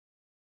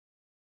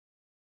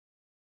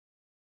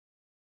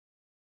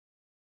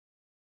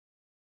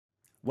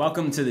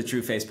Welcome to the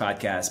Trueface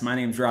podcast. My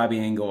name is Robby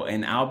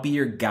and I'll be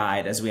your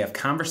guide as we have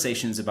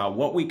conversations about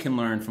what we can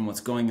learn from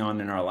what's going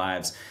on in our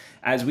lives.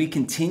 As we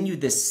continue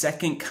this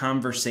second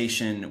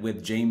conversation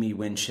with Jamie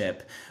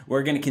Winship,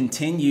 we're going to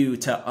continue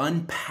to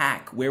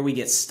unpack where we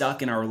get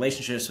stuck in our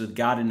relationships with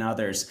God and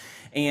others.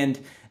 And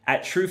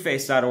at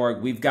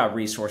trueface.org, we've got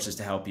resources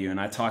to help you.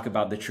 And I talk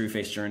about the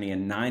Trueface journey, a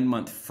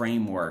 9-month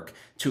framework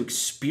to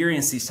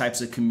experience these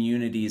types of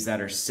communities that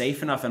are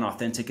safe enough and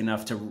authentic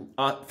enough to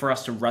for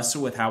us to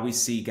wrestle with how we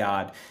see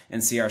God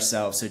and see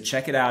ourselves. So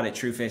check it out at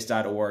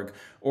trueface.org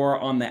or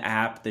on the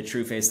app, the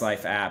Trueface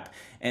Life app,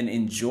 and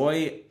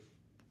enjoy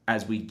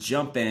as we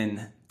jump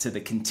in to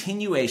the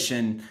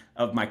continuation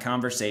of my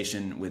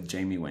conversation with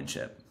Jamie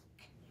Winship.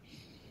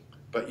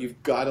 But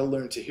you've got to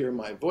learn to hear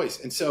my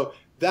voice. And so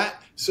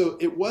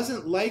it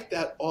wasn't like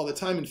that all the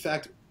time. In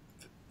fact,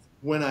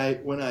 when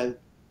I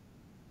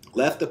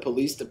left the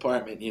police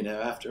department,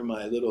 after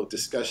my little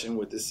discussion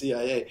with the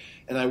CIA,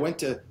 and I went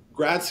to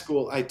grad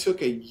school, I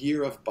took a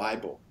year of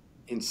Bible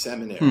in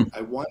seminary.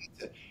 I wanted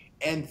to,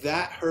 and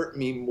that hurt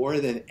me more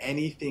than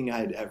anything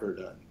I'd ever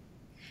done.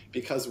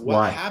 Because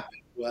what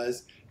happened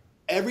was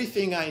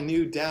everything I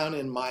knew down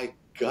in my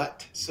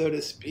gut, so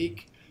to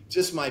speak,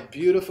 just my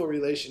beautiful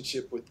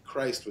relationship with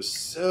Christ was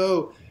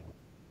so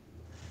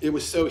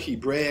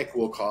Hebraic,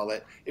 we'll call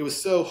it. It was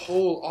so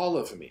whole, all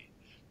of me.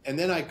 And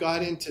then I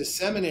got into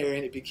seminary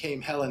and it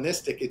became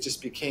Hellenistic. It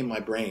just became my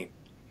brain.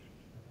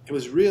 It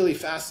was really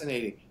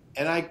fascinating.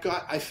 And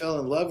I fell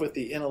in love with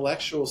the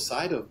intellectual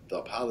side of the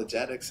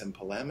apologetics and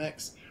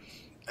polemics.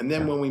 And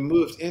then when we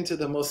moved into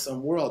the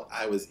Muslim world,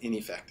 I was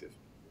ineffective.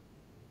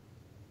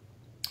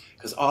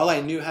 Because all I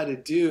knew how to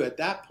do at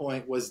that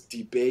point was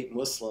debate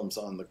Muslims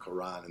on the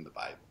Quran and the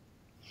Bible.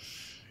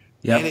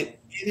 Yep.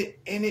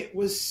 And it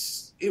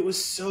was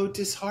so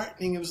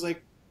disheartening. It was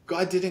like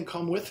God didn't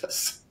come with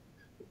us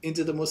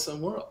into the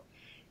Muslim world.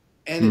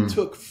 And it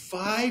took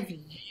 5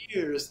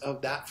 years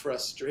of that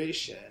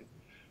frustration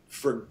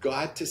for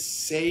God to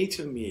say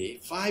to me,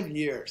 5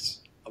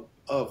 years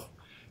of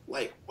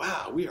like,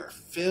 wow, we are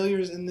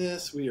failures in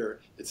this.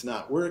 It's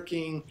not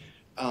working.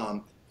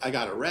 I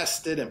got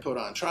arrested and put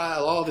on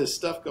trial, all this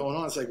stuff going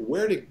on. It's like,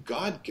 where did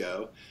God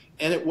go?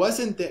 And it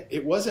wasn't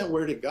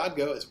where did God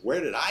go, it's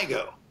where did I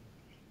go?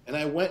 And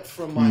I went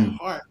from my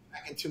heart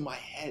back into my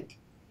head.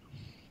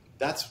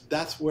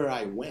 That's where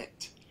I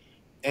went.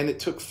 And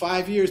it took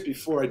 5 years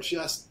before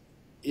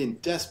in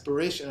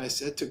desperation, I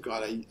said to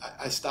God,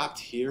 I stopped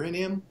hearing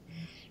him.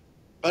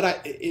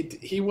 But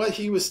he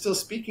was still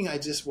speaking, I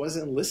just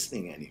wasn't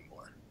listening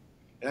anymore.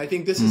 And I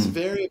think this is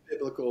very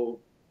biblical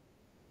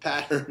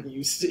pattern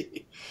you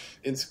see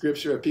in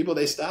Scripture of people,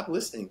 they stop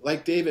listening.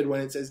 Like David,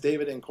 when it says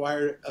David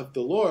inquired of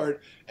the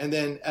Lord, and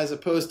then as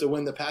opposed to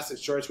when the passage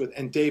starts with,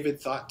 and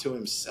David thought to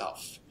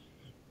himself.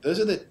 Those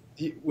are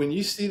when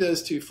you see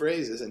those two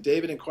phrases, and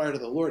David inquired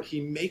of the Lord,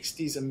 he makes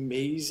these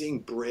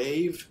amazing,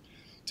 brave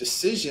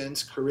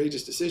decisions,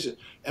 courageous decisions.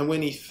 And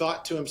when he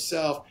thought to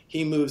himself,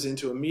 he moves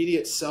into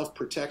immediate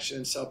self-protection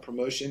and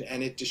self-promotion,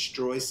 and it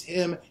destroys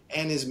him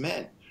and his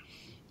men.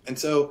 And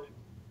so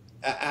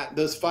at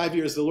those 5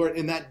 years, the Lord,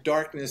 in that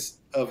darkness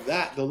of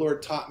that, the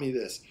Lord taught me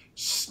this: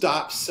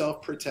 stop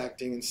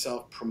self-protecting and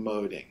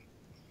self-promoting.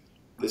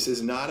 This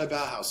is not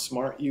about how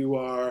smart you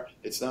are.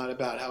 It's not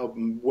about how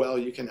well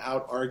you can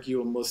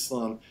out-argue a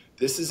Muslim.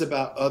 This is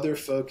about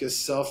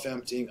other-focused,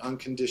 self-emptying,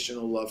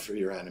 unconditional love for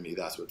your enemy.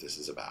 That's what this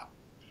is about.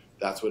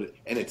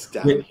 And it's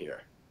down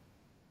here.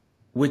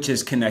 Which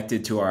is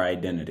connected to our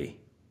identity.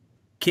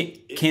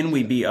 Can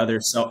we be other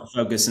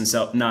self-focused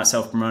and not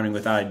self-promoting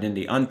without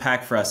identity?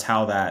 Unpack for us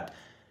how that,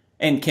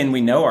 and can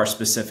we know our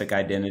specific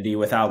identity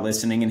without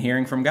listening and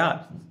hearing from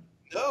God?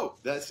 No,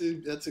 that's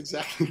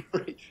exactly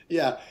right.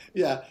 Yeah.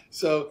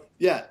 So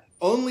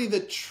only the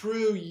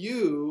true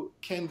you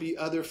can be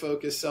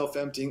other-focused,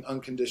 self-emptying,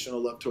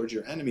 unconditional love towards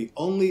your enemy.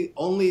 Only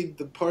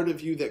the part of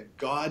you that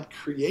God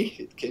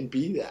created can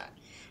be that.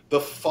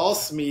 The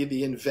false me,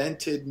 the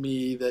invented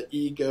me, the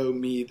ego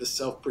me, the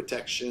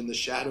self-protection, the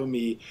shadow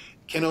me,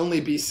 can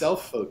only be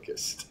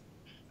self-focused.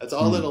 That's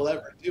all it'll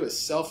ever do is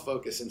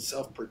self-focus and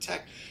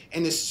self-protect.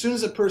 And as soon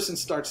as a person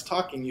starts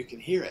talking, you can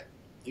hear it.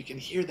 You can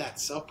hear that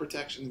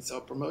self-protection and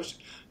self-promotion.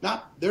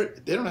 They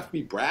don't have to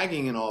be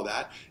bragging and all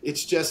that.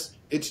 It's just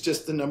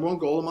the number one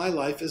goal of my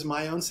life is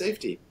my own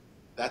safety.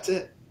 That's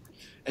it.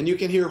 And you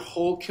can hear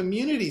whole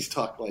communities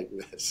talk like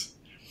this.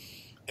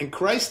 And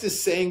Christ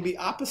is saying the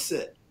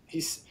opposite.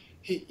 He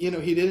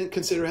didn't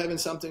consider heaven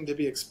something to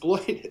be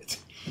exploited,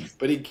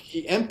 but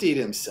he emptied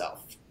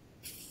himself.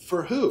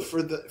 For who?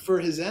 For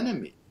his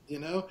enemy,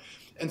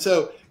 And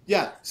so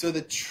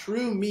the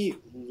true me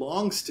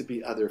longs to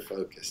be other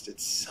focused.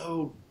 It's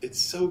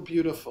so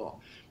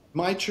beautiful.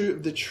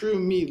 The true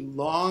me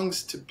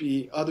longs to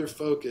be other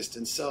focused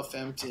and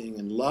self-emptying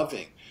and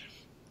loving.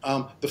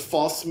 The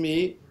false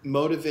me,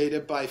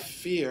 motivated by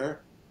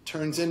fear,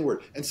 turns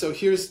inward. And so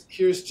here's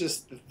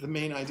just the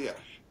main idea.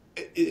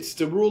 It's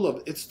the rule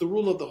of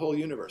the whole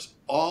universe.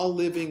 All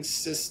living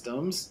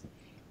systems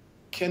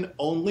can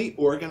only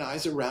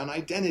organize around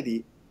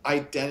identity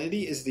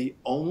identity is the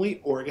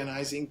only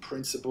organizing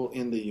principle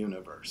in the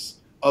universe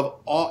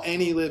of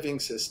any living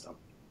system.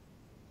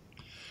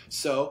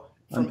 So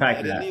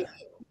unpack that.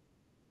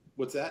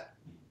 What's that?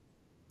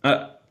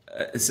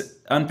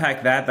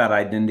 Unpack that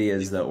identity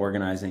is the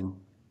organizing.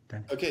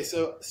 Okay,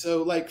 so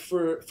like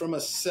from a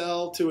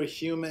cell to a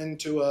human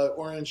to an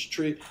orange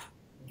tree,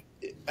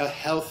 a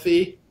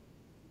healthy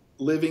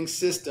living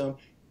system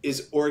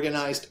is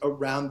organized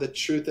around the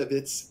truth of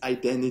its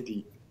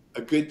identity.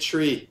 A good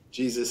tree,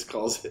 Jesus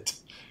calls it,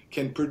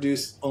 can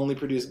only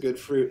produce good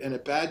fruit, and a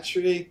bad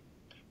tree,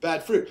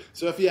 bad fruit.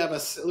 So if you have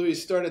we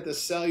start at the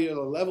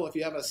cellular level. If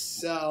you have a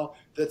cell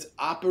that's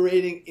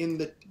operating in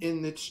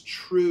its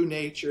true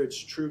nature, its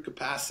true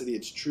capacity,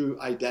 its true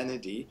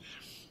identity,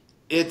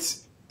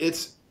 it's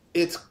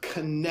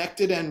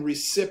connected and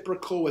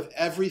reciprocal with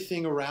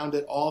everything around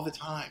it all the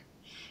time.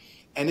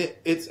 And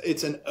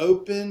it's an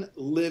open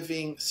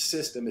living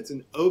system. It's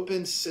an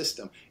open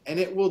system. And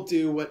it will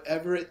do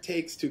whatever it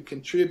takes to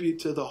contribute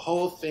to the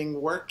whole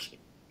thing working,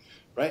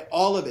 right?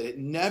 All of it. It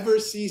never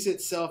sees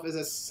itself as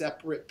a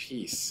separate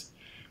piece.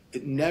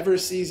 It never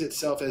sees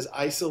itself as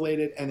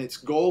isolated. And its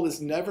goal is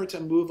never to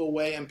move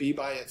away and be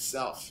by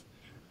itself.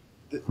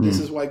 This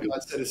is why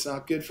God said it's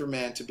not good for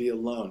man to be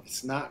alone.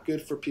 It's not good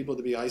for people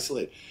to be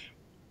isolated.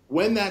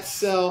 When that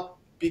cell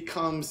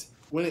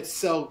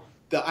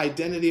the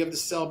identity of the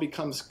cell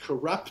becomes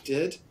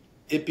corrupted,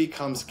 it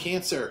becomes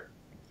cancer.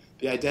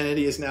 The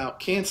identity is now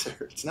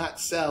cancer. It's not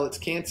cell, it's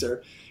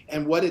cancer.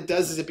 And what it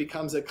does is it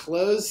becomes a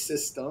closed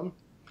system,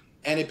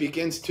 and it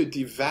begins to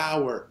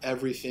devour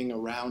everything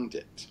around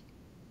it.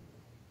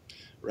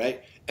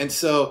 Right? And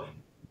so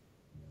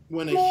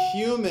when a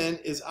human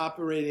is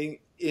operating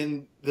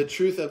in the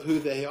truth of who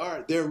they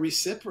are, they're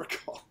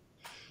reciprocal.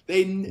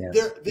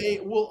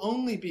 They will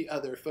only be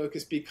other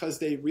focused because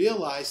they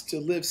realize to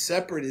live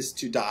separate is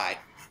to die.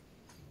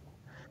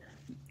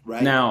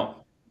 Right?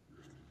 Now,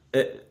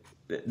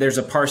 there's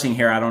a parsing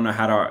here. I don't know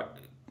how to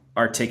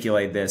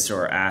articulate this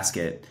or ask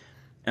it.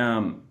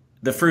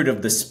 The fruit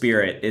of the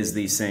Spirit is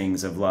these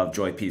things of love,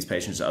 joy, peace,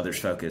 patience, others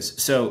focus.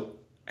 So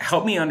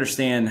help me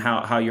understand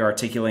how you're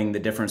articulating the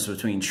difference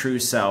between true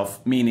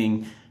self,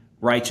 meaning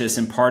righteous,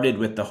 imparted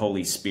with the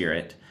Holy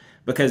Spirit,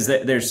 because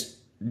there's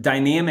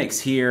dynamics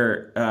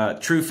here.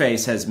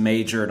 Trueface has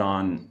majored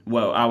on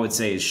what I would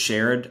say is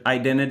shared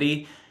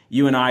identity.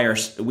 You and I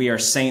we are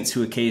saints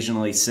who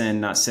occasionally sin,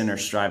 not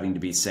sinners striving to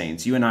be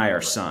saints. You and I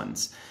are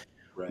sons.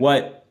 Right.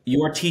 What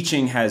your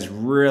teaching has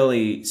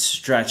really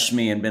stretched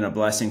me and been a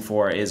blessing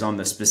for is on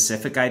the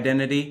specific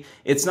identity.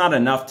 It's not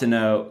enough to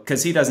know,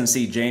 because he doesn't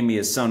see Jamie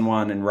as son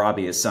 1 and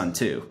Robby as son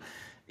 2.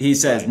 He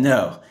says,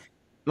 no,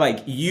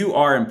 like, you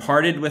are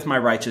imparted with my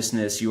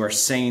righteousness. You are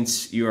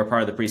saints. You are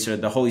part of the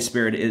priesthood. The Holy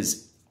Spirit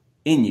is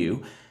in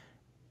you.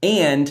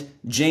 And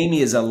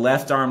Jamie is a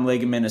left arm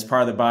ligament as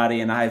part of the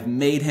body, and I've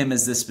made him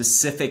as this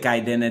specific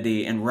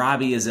identity. And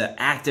Robby is an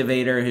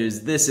activator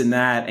who's this and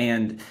that.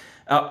 And,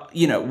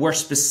 we're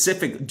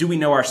specific. Do we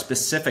know our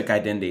specific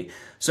identity?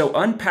 So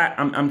unpack,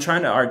 I'm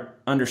trying to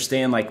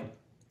understand, like,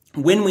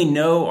 when we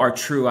know our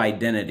true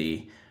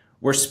identity,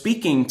 we're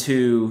speaking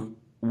to,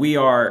 we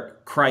are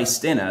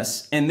Christ in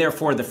us, and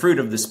therefore the fruit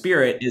of the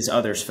Spirit is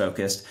others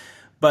focused.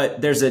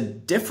 But there's a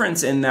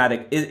difference in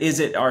that. Is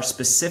it our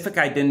specific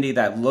identity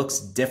that looks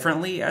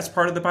differently as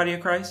part of the body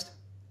of Christ?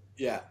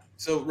 Yeah.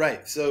 So,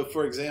 right. So,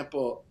 for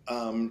example,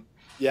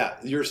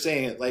 you're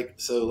saying it like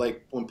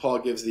when Paul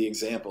gives the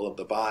example of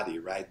the body,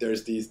 right?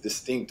 There's these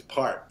distinct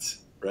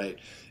parts, right?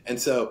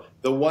 And so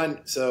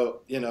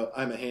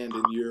I'm a hand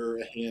and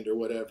you're a hand or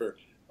whatever,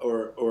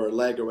 or a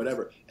leg or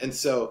whatever. And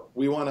so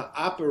we want to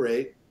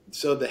operate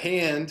so the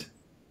hand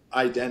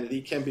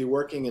identity can be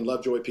working in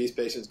love, joy, peace,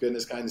 patience,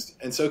 goodness, kindness,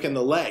 and so can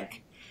the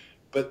leg.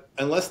 But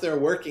unless they're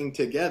working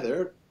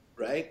together,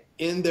 right,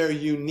 in their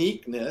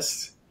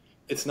uniqueness,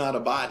 it's not a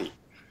body,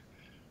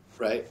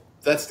 right?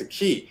 That's the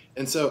key.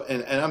 And so,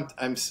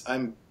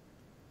 I'm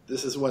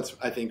this is what's,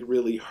 I think,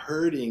 really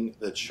hurting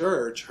the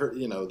church.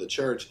 The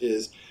church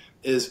is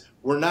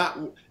we're not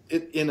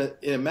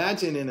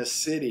imagine in a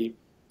city.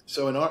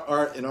 So in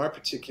our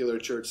particular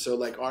church, so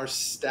like our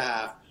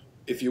staff,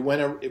 if you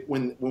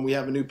when we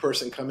have a new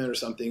person come in or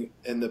something,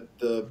 and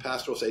the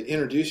pastor will say,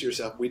 introduce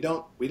yourself, we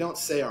don't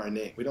say our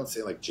name. We don't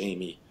say like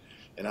Jamie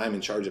and I'm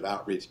in charge of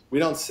outreach. We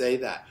don't say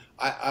that.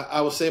 I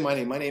will say my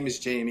name. My name is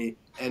Jamie,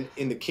 and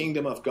in the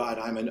kingdom of God,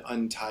 I'm an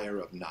untier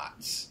of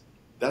knots.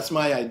 That's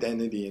my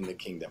identity in the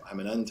kingdom.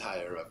 I'm an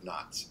untier of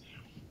knots.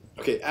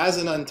 Okay, as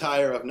an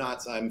untier of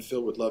knots, I'm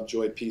filled with love,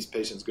 joy, peace,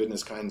 patience,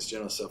 goodness, kindness,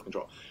 gentleness,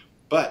 self-control.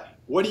 But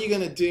what are you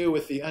going to do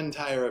with the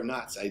untier of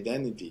knots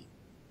identity?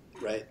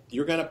 Right?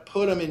 You're going to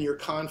put them in your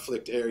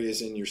conflict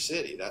areas in your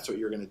city. That's what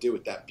you're going to do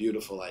with that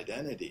beautiful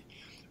identity,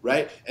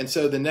 right? And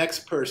so the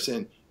next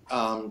person,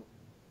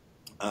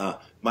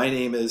 my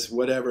name is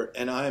whatever,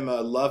 and I'm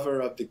a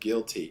lover of the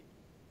guilty.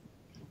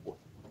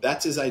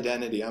 That's his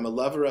identity. I'm a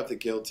lover of the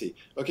guilty.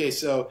 Okay,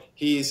 so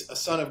he's a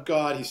son of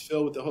God. He's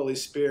filled with the Holy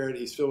Spirit.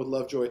 He's filled with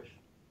love, joy.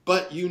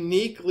 But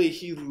uniquely,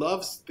 he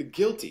loves the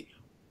guilty.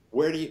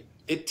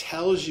 it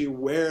tells you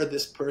where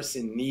this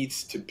person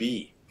needs to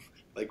be.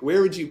 Like,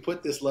 where would you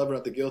put this lover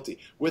of the guilty?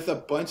 With a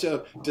bunch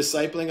of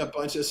discipling a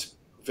bunch of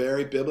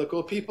very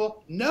biblical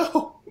people?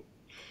 No.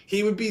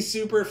 He would be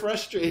super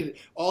frustrated.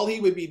 All he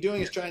would be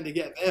doing is trying to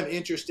get them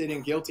interested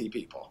in guilty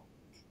people.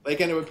 Like,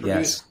 and it would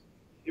produce,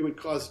 it would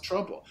cause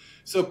trouble.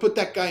 So put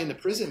that guy in the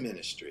prison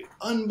ministry.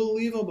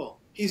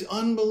 Unbelievable. He's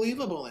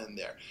unbelievable in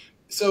there.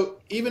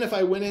 So even if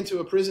I went into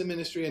a prison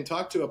ministry and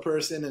talked to a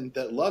person and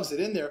that loves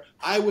it in there,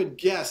 I would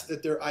guess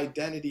that their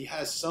identity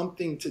has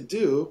something to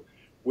do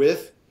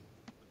with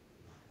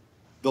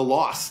the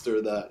lost,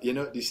 or the,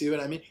 do you see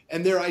what I mean?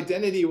 And their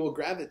identity will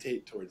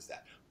gravitate towards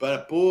that.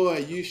 But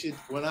boy, you should,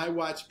 when I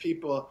watch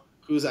people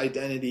whose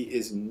identity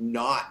is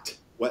not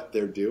what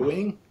they're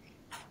doing,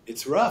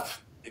 it's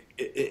rough.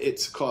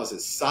 It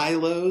causes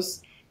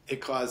silos. It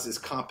causes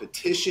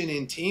competition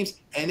in teams.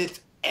 And it's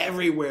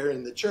everywhere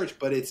in the church,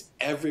 but it's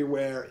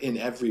everywhere in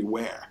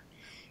everywhere.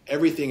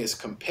 Everything is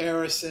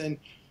comparison.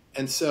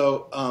 And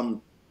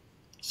so,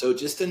 so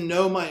just to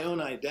know my own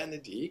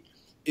identity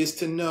is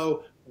to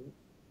know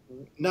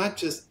not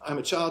just I'm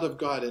a child of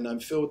God and I'm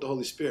filled with the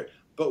Holy Spirit,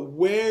 but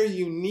where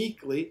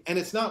uniquely, and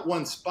it's not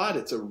one spot,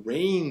 it's a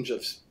range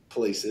of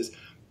places,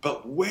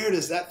 but where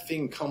does that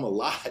thing come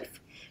alive?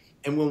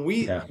 And when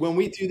we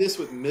do this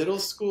with middle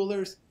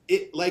schoolers,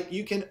 it, like,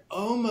 you can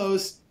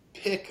almost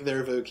pick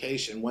their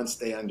vocation once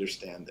they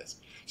understand this.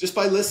 Just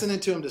by listening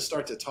to them to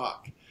start to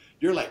talk.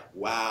 You're like,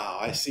 wow,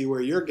 I see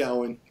where you're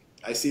going.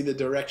 I see the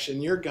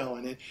direction you're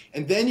going in.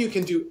 And then you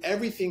can do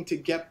everything to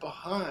get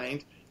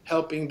behind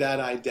helping that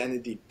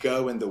identity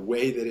go in the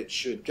way that it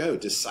should go,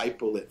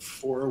 disciple it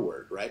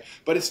forward, right?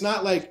 But it's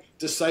not like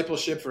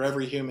discipleship for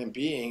every human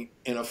being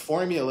in a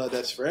formula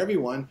that's for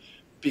everyone,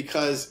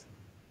 because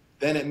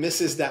then it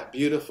misses that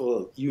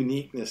beautiful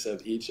uniqueness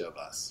of each of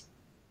us.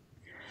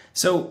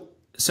 So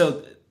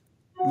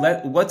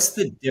what's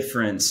the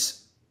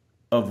difference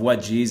of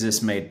what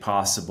Jesus made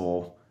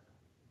possible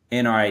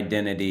in our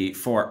identity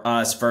for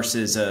us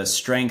versus a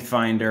strength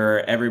finder?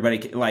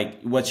 Everybody,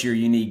 like, what's your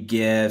unique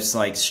gifts,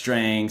 like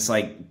strengths,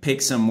 like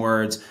pick some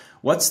words.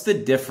 What's the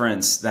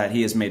difference that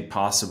he has made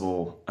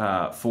possible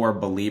for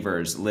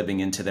believers living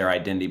into their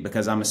identity?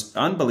 Because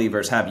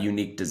unbelievers have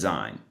unique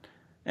design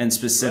and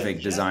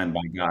specific design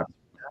by God.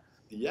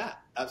 Yeah,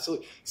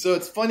 absolutely. So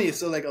it's funny.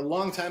 So like a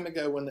long time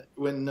ago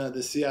when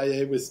the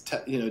CIA was,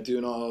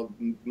 doing all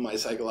my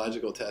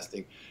psychological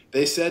testing,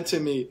 they said to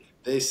me,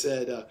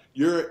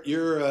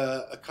 you're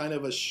a kind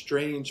of a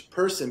strange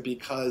person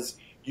because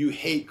you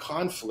hate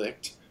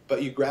conflict,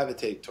 but you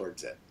gravitate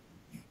towards it.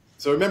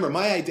 So remember,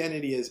 my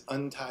identity is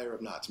untire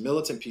of knots,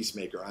 militant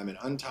peacemaker. I'm an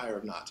untire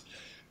of knots.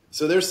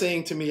 So they're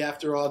saying to me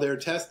after all their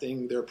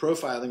testing, their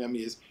profiling on me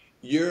is,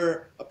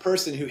 you're a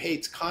person who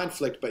hates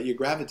conflict, but you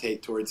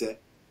gravitate towards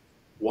it.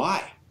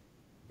 Why?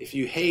 If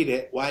you hate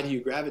it, why do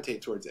you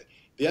gravitate towards it?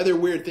 The other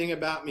weird thing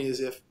about me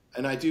is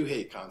and I do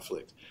hate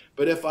conflict,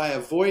 but if I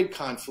avoid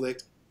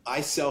conflict,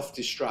 I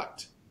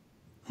self-destruct.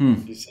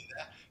 You see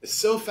that? It's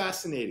so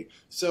fascinating.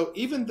 So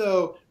even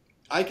though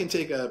I can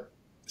take a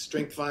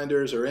strength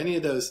finders or any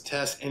of those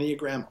tests,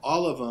 Enneagram,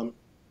 all of them,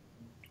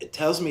 it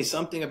tells me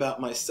something about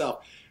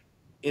myself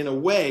in a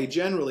way,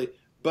 generally,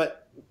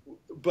 but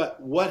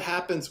what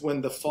happens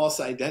when the false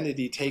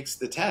identity takes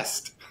the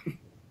test?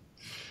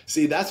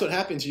 See, that's what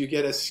happens. You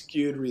get a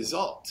skewed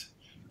result.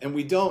 And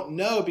we don't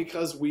know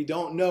because we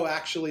don't know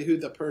actually who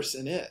the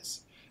person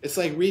is. It's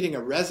like reading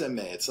a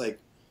resume. It's like,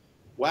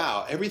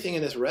 wow, everything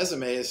in this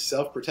resume is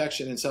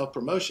self-protection and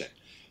self-promotion.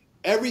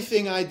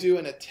 Everything I do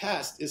in a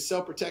test is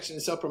self-protection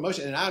and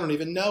self-promotion, and I don't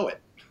even know it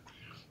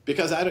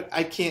because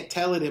I can't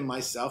tell it in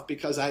myself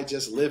because I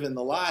just live in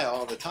the lie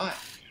all the time.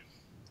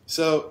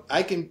 So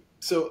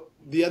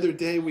the other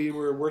day we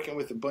were working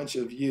with a bunch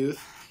of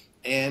youth,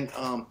 and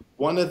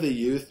one of the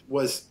youth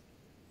was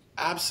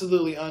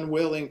absolutely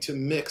unwilling to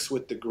mix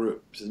with the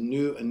group. A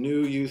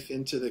new youth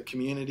into the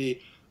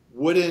community,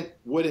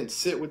 wouldn't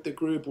sit with the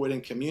group,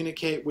 wouldn't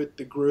communicate with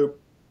the group.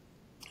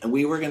 And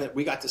we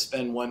got to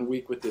spend 1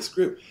 week with this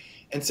group.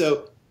 And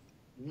so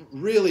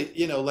really,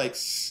 like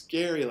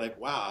scary, like,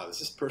 wow, is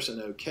this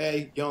person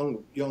okay?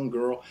 Young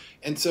girl.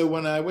 And so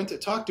when I went to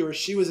talk to her,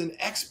 she was an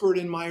expert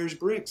in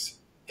Myers-Briggs.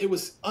 It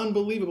was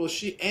unbelievable.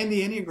 She and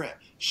the Enneagram.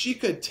 She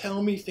could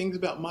tell me things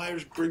about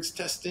Myers-Briggs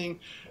testing.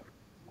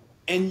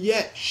 And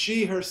yet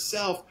she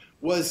herself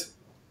was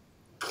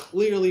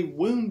clearly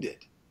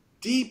wounded,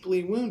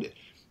 deeply wounded.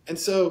 And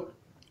so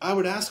I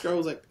would ask her, I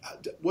was like,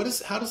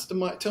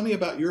 tell me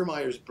about your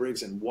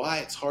Myers-Briggs and why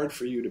it's hard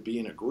for you to be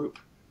in a group.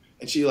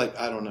 And she like,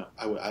 I don't know.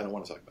 I don't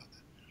want to talk about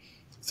that.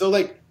 So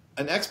like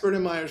an expert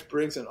in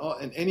Myers-Briggs and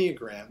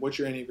Enneagram, what's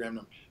your Enneagram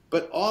number?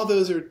 But all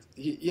those are,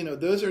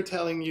 those are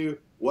telling you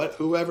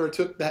whoever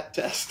took that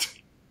test.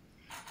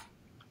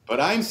 But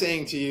I'm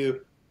saying to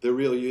you, the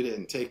real you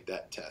didn't take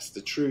that test.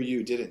 The true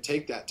you didn't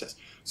take that test.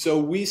 So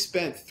we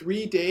spent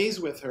 3 days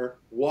with her,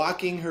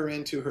 walking her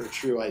into her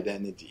true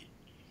identity.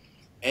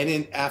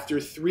 And after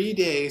 3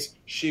 days,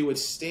 she would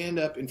stand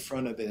up in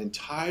front of an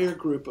entire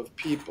group of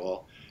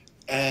people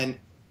and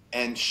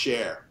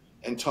share.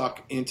 and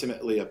talk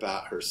intimately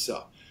about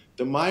herself.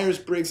 The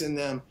Myers-Briggs in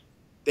them,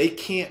 they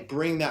can't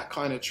bring that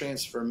kind of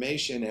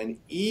transformation. And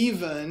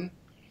even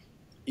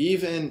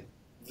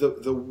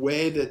the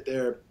way that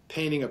they're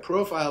painting a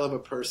profile of a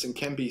person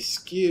can be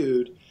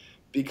skewed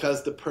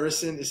because the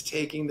person is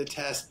taking the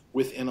test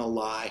within a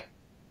lie.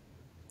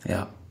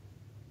 Yeah.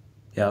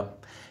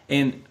 Yep.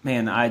 And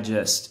man, I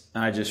just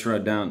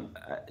wrote down,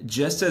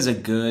 just as a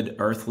good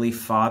earthly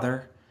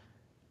father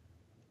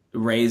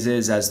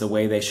raises as the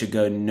way they should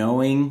go,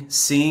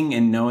 seeing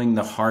and knowing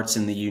the hearts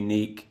and the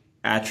unique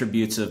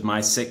attributes of my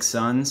 6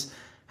 sons,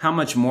 how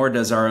much more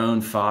does our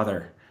own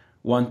Father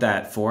want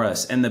that for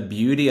us? And the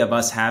beauty of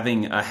us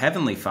having a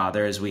heavenly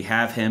Father is we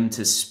have him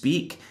to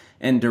speak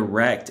and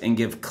direct and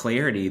give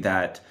clarity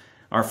that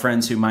our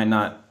friends who might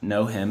not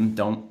know him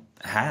don't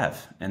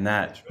have, and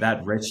that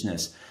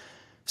richness.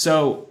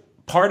 So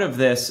part of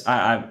this,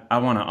 I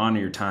want to honor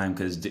your time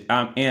because,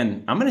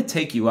 and I'm going to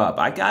take you up.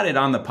 I got it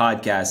on the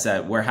podcast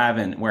that we're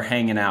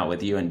hanging out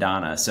with you and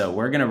Donna. So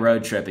we're going to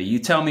road trip it. You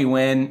tell me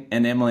when,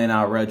 and Emily and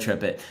I'll road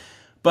trip it.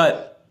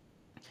 But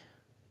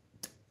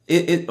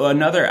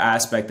another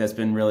aspect that's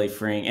been really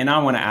freeing, and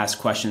I want to ask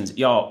questions,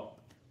 y'all.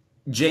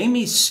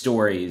 Jamie's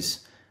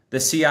stories, the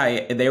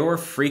CIA, they were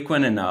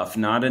frequent enough,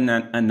 not an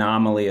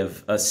anomaly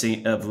of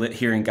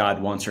hearing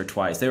God once or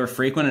twice. They were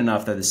frequent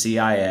enough that the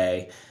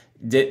CIA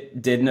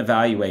did an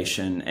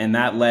evaluation, and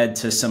that led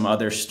to some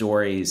other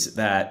stories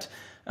that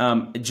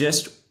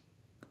just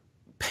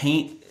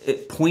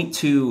point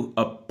to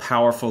a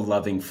powerful,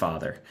 loving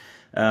Father.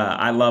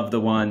 I love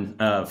the one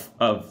of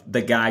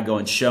the guy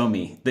going, "Show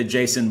me," the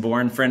Jason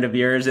Bourne friend of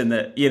yours, and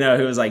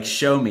who was like,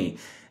 "Show me,"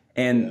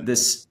 and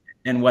this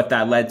and what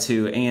that led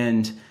to,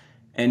 and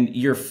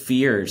your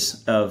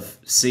fears of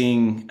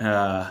seeing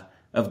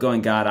of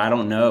going, God, I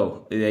don't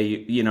know,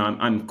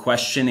 I'm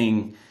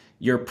questioning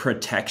your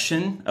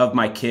protection of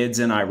my kids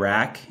in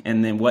Iraq,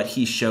 and then what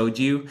he showed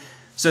you.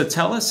 So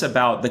tell us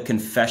about the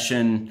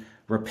confession,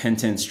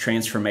 repentance,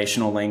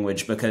 transformational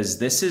language, because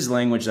this is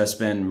language that's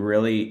been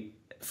really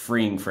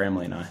freeing for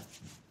Emily and I.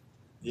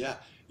 Yeah.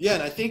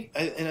 And I think,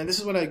 and this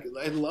is what I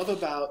love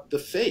about the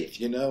faith,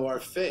 our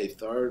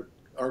faith, our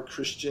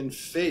Christian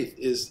faith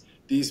is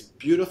these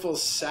beautiful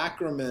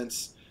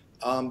sacraments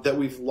that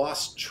we've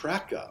lost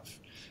track of.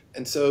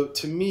 And so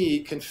to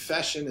me,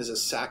 confession is a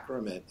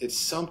sacrament.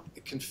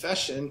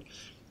 Confession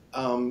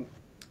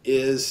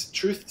is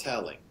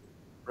truth-telling,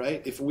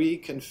 right? If we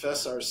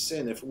confess our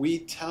sin, if we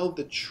tell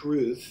the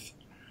truth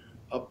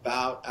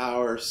about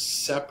our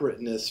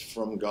separateness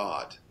from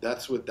God,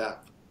 that's what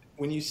that,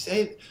 when you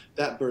say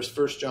that verse,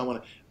 1 John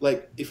 1,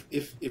 like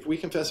if we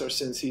confess our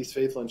sins, he's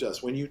faithful and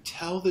just. When you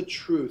tell the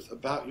truth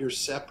about your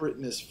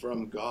separateness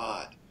from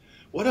God,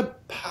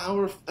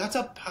 that's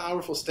a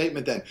powerful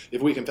statement then,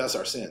 if we confess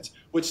our sins,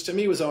 which to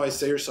me was always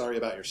say you're sorry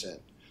about your sin,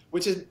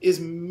 which is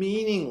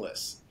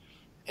meaningless.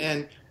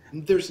 And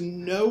there's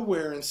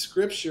nowhere in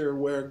Scripture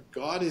where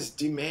God is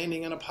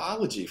demanding an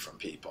apology from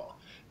people.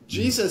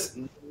 Jesus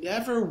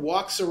never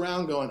walks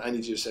around going, I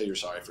need you to say you're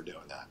sorry for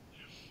doing that.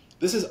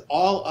 This is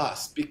all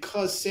us,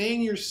 because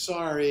saying you're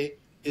sorry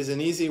is an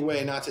easy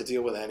way not to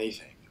deal with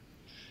anything.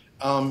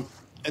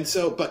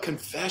 But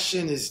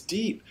confession is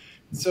deep.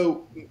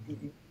 So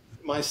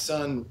my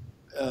son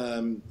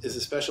is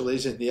a special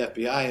agent in the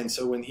FBI, and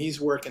so when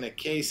he's working a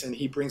case and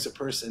he brings a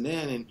person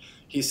in and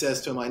he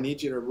says to him, I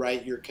need you to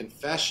write your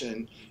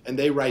confession, and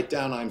they write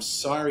down, I'm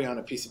sorry, on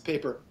a piece of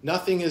paper,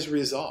 nothing is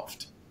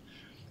resolved.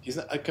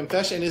 A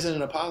confession isn't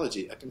an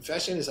apology. A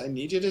confession is, I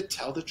need you to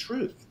tell the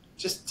truth.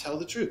 Just tell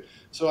the truth.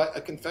 So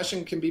a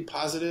confession can be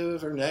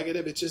positive or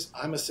negative. It's just,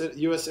 I'm a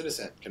U.S.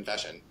 citizen,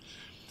 confession.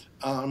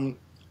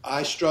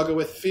 I struggle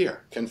with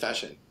fear,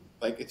 confession.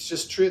 Like, it's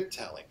just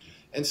truth-telling.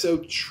 And so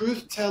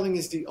truth-telling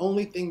is the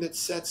only thing that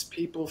sets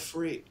people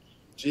free.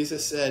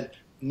 Jesus said,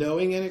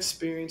 knowing and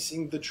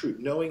experiencing the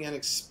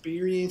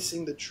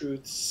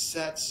truth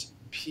sets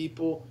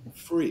people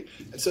free.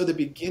 And so the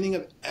beginning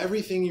of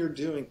everything you're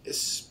doing,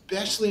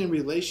 especially in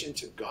relation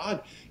to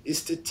God,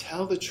 is to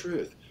tell the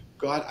truth.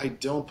 God, I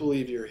don't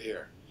believe you're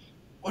here.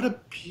 What a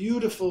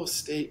beautiful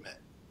statement.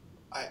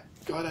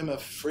 God, I'm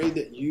afraid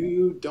that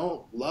you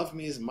don't love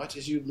me as much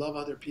as you love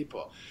other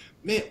people.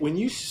 Man, when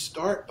you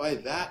start by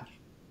that,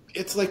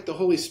 it's like the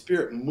Holy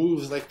Spirit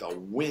moves like the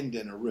wind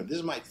in a room. This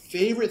is my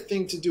favorite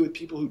thing to do with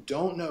people who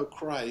don't know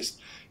Christ,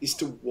 is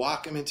to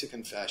walk them into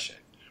confession.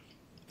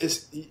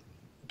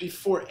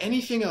 Before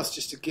anything else,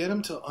 just to get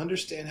them to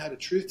understand how to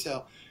truth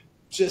tell,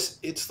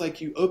 it's like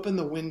you open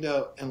the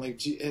window and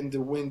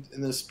the wind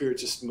and the Spirit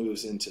just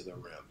moves into the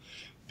room.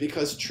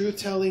 Because truth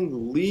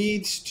telling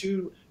leads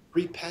to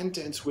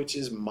repentance, which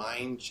is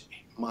mind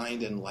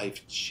and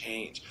life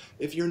change.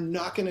 If you're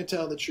not going to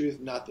tell the truth,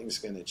 nothing's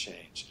going to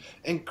change.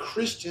 And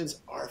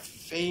Christians are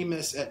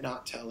famous at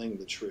not telling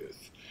the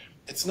truth.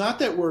 It's not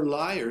that we're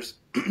liars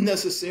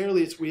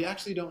necessarily, it's we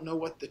actually don't know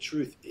what the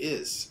truth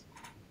is.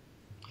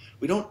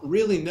 We don't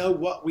really know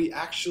what we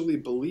actually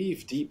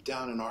believe deep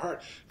down in our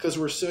heart, because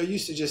we're so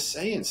used to just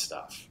saying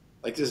stuff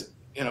like this,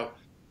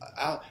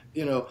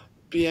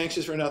 be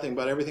anxious for nothing,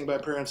 but everything by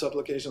prayer and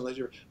supplication.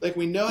 Like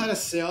we know how to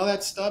say all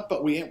that stuff,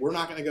 but we're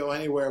not going to go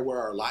anywhere where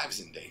our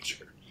lives in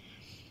danger,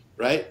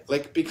 right?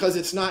 Like, because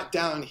it's not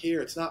down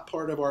here. It's not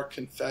part of our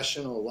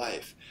confessional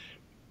life.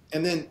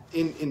 And then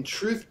in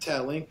truth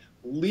telling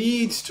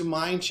leads to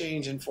mind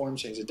change and form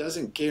change. It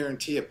doesn't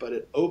guarantee it, but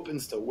it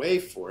opens the way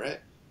for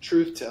it.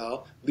 Truth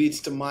tell leads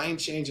to mind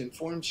change and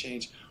form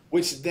change,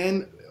 which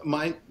then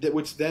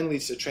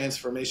leads to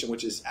transformation,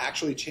 which is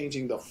actually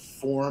changing the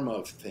form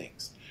of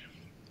things.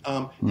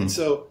 And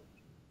so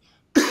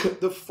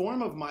the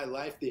form of my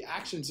life, the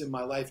actions in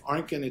my life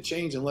aren't going to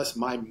change unless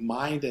my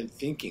mind and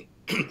thinking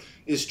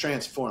is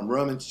transformed.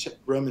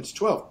 Romans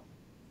 12.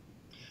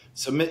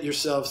 Submit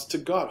yourselves to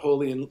God,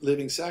 holy and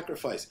living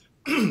sacrifice.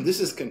 This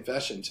is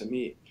confession to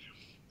me.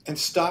 And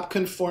stop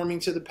conforming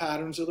to the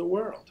patterns of the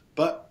world,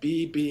 but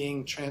be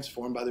being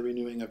transformed by the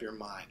renewing of your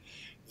mind.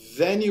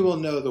 Then you will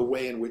know the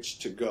way in which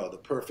to go, the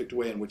perfect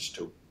way in which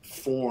to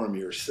form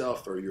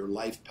yourself or your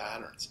life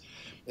patterns.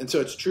 And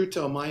so it's truth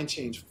tell, mind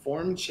change,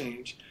 form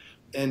change,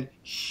 and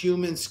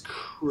humans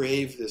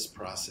crave this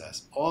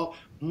process. All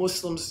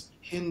Muslims,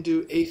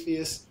 Hindu,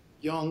 atheists,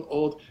 young,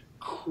 old,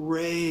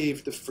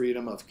 crave the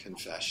freedom of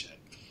confession.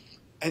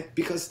 And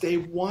because they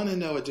want to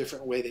know a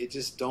different way, they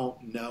just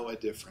don't know a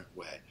different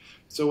way.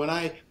 So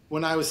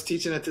when I was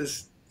teaching at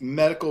this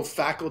medical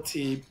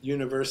faculty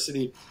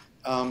university,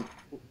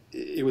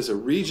 it was a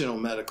regional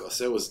medical,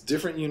 so it was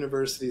different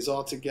universities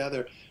all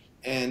together.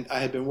 And I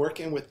had been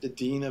working with the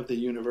dean of the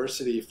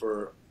university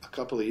for a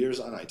couple of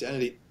years on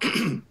identity.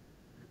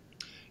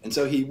 And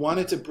so he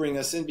wanted to bring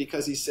us in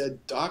because he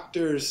said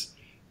doctors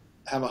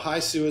have a high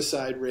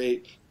suicide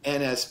rate,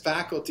 and as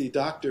faculty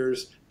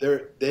doctors,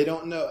 they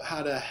don't know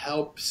how to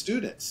help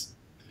students.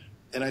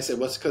 And I said,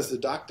 well, it's because the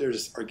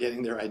doctors are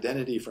getting their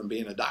identity from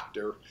being a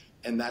doctor,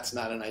 and that's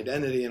not an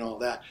identity and all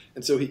that.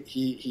 And so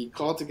he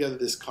called together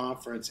this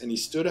conference, and he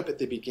stood up at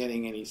the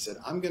beginning and he said,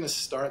 I'm going to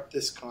start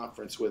this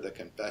conference with a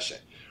confession.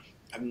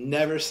 I've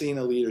never seen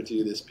a leader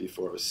do this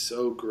before. It was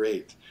so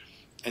great.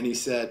 And he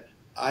said,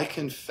 I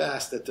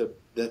confess that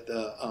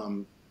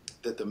the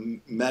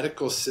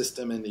medical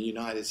system in the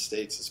United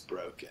States is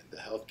broken. The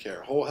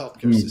whole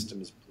healthcare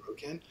system is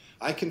broken.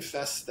 I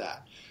confess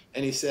that.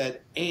 And he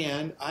said,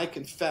 and I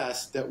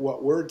confess that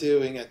what we're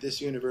doing at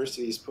this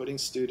university is putting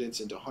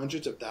students into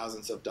hundreds of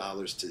thousands of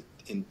dollars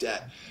in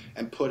debt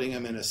and putting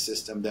them in a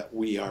system that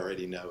we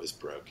already know is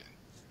broken.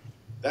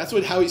 That's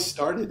how he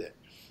started it.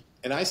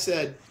 And I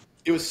said,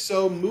 it was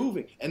so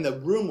moving. And the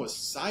room was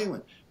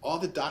silent. All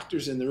the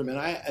doctors in the room.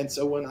 And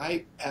so when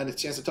I had a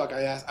chance to talk,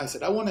 I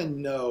said, I want to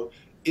know,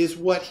 is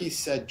what he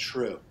said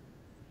true?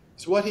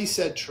 Is what he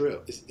said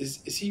true?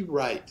 Is he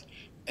right?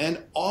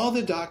 And all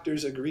the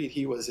doctors agreed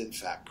he was in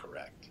fact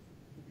correct.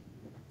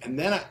 And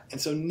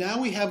so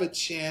now we have a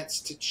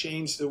chance to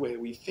change the way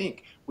we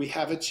think. We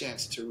have a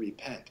chance to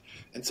repent.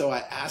 And so I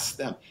asked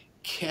them,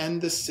 can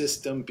the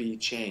system be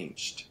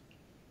changed?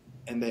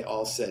 And they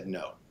all said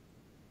no.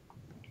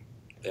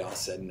 They all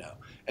said no.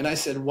 And I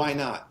said, why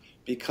not?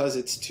 Because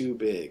it's too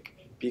big.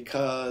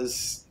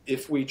 Because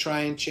if we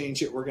try and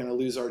change it, we're going to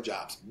lose our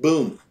jobs.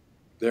 Boom.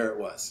 There it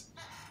was.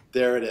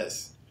 There it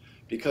is.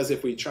 Because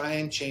if we try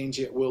and change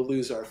it, we'll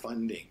lose our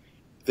funding.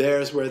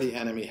 There's where the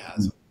enemy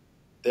has them.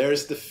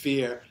 There's the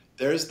fear.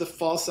 There's the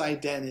false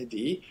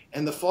identity.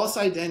 And the false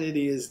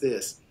identity is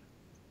this.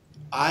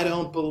 I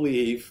don't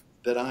believe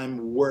that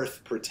I'm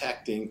worth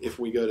protecting if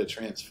we go to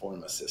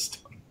transform a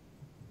system.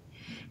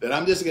 That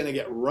I'm just going to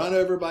get run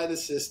over by the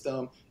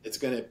system. It's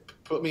going to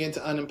put me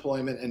into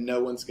unemployment, and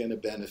no one's going to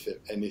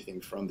benefit anything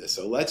from this.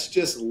 So let's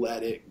just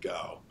let it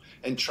go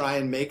and try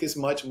and make as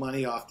much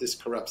money off this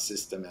corrupt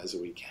system as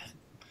we can.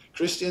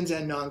 Christians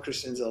and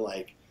non-Christians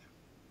alike,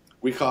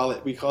 we call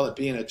it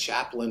being a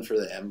chaplain for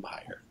the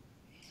empire.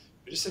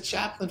 You're just a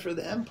chaplain for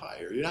the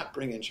empire. You're not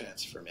bringing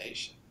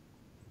transformation.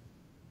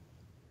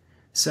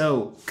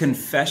 So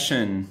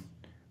confession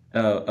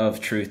of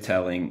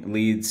truth-telling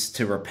leads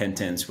to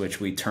repentance,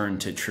 which we turn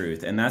to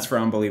truth. And that's for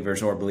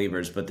unbelievers or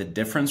believers. But the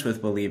difference with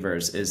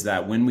believers is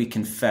that when we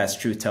confess,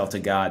 truth-tell to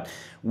God,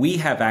 we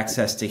have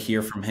access to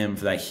hear from him,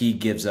 for that he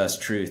gives us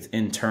truth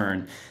in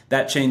turn.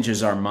 That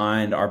changes our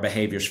mind, our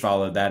behaviors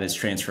follow. That is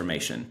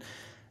transformation.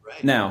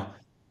 Right. Now,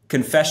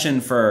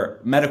 confession for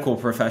medical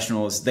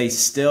professionals,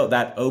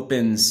 that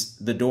opens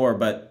the door.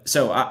 But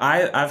so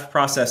I've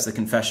processed the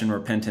confession,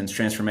 repentance,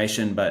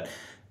 transformation, but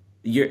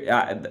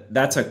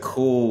that's a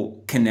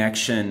cool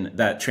connection.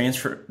 That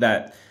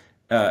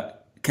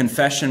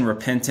confession,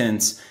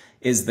 repentance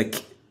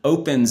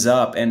opens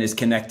up and is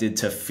connected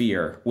to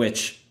fear,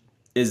 which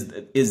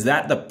is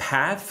that the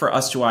path for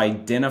us to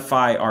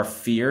identify our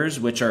fears,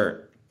 which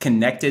are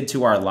connected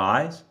to our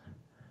lies?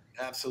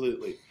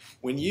 Absolutely.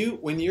 When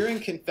you're in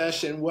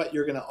confession, what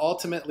you're going to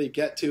ultimately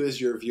get to is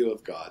your view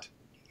of God.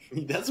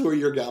 That's where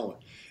you're going,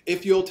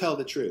 if you'll tell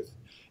the truth.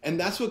 And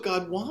that's what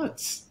God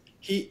wants.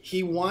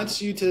 He wants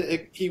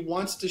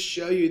to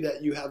show you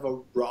that you have a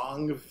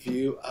wrong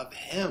view of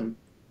him.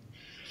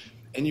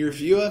 And your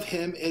view of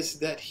him is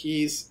that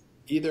he's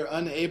either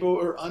unable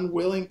or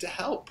unwilling to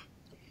help.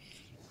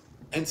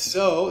 And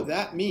so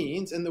that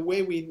means, and the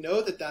way we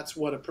know that that's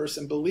what a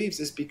person believes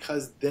is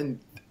because then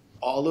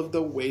all of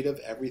the weight of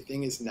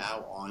everything is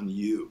now on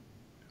you,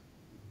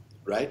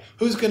 right?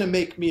 Who's going to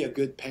make me a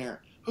good parent?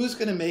 Who's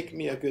going to make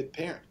me a good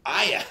parent?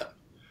 I am.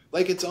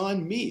 Like, it's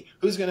on me.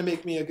 Who's going to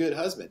make me a good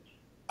husband?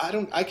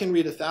 I can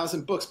read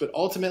 1,000 books, but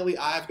ultimately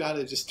I've got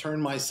to just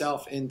turn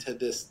myself into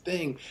this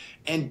thing.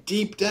 And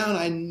deep down,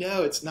 I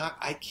know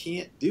I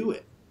can't do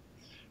it.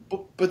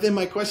 But then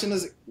my question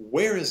is,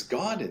 where is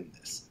God in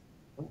this?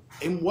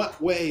 In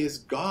what way is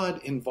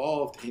God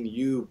involved in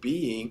you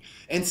being?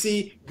 And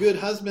see, good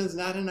husband's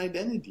not an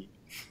identity.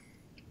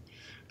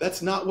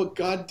 That's not what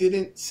God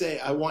didn't say.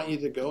 I want you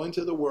to go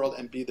into the world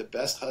and be the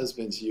best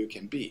husbands you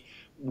can be.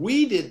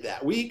 We did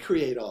that. We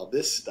create all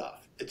this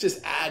stuff. It just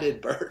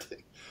added burden.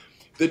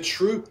 The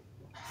truth,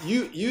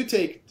 you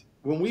take,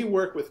 when we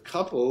work with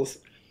couples,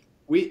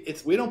 we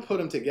don't put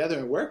them together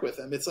and work with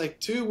them. It's like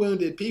two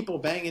wounded people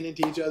banging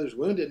into each other's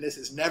woundedness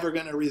is never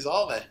going to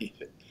resolve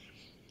anything.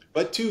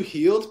 But two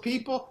healed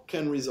people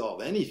can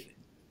resolve anything.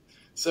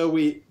 So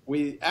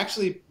we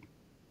actually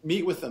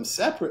meet with them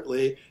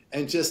separately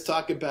and just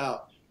talk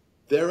about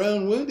their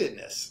own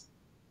woundedness.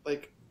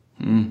 Like,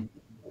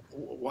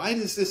 why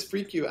does this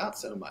freak you out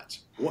so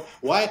much?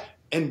 Why?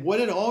 And what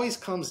it always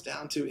comes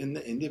down to in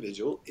the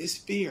individual is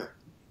fear.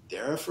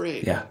 They're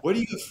afraid. Yeah. What are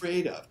you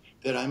afraid of?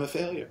 That I'm a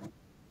failure.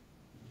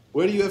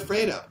 What are you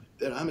afraid of?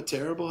 That I'm a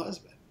terrible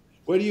husband.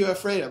 What are you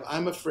afraid of?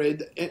 I'm afraid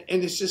that,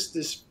 and it's just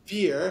this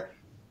fear,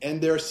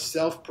 and they're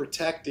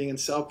self-protecting and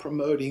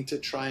self-promoting to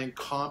try and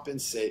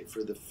compensate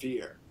for the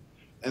fear.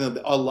 And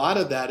a lot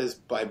of that is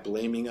by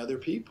blaming other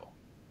people,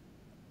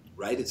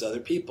 right? It's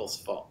other people's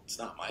fault. It's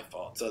not my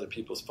fault. It's other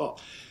people's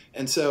fault.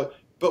 And so,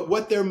 but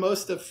what they're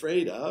most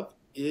afraid of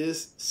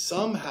is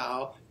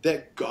somehow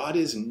that God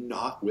is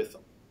not with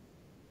them.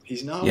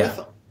 He's not with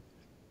them.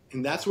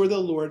 And that's where the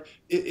Lord,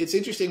 it's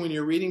interesting when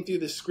you're reading through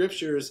the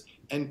scriptures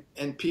and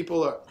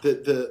people are,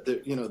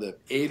 the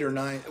 8 or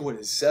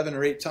 9, 7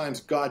 or 8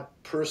 times God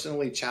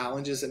personally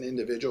challenges an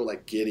individual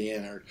like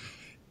Gideon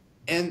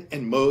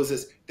and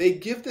Moses. They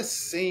give the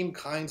same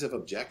kinds of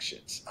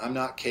objections. I'm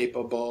not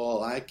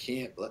capable. I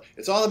can't.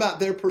 It's all about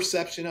their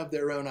perception of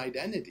their own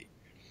identity.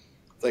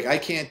 Like, I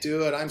can't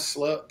do it. I'm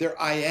slow. They're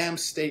I am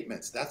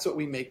statements. That's what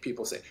we make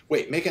people say.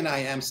 Wait, make an I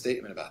am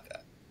statement about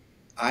that.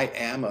 I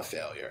am a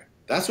failure.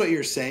 That's what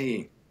you're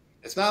saying.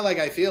 It's not like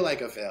I feel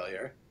like a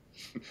failure.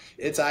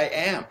 It's I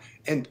am.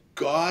 And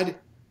God,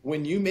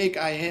 when you make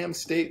I am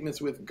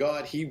statements with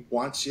God, he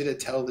wants you to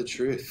tell the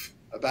truth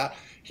about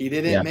he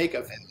didn't make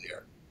a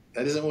failure.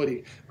 That isn't what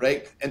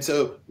right? And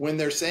so when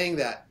they're saying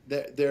that,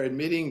 they're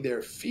admitting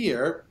their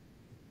fear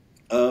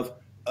of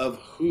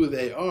who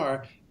they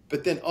are.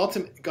 But then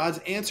ultimately, God's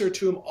answer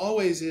to him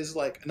always is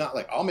not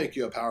like, I'll make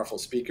you a powerful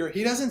speaker.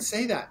 He doesn't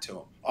say that to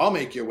him. I'll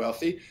make you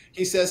wealthy.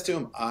 He says to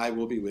him, I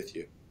will be with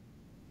you.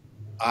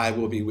 I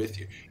will be with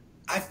you.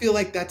 I feel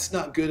like that's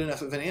not good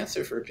enough of an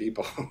answer for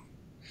people.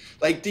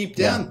 Like, deep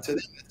down to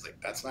them, it's like,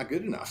 that's not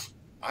good enough.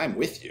 I'm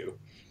with you.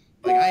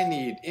 Like, I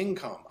need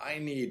income. I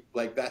need,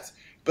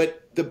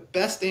 but the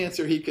best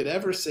answer he could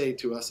ever say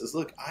to us is,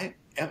 look,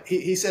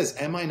 he says,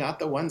 am I not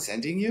the one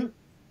sending you?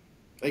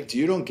 Like,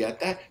 you don't get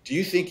that? Do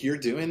you think you're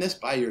doing this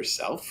by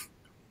yourself?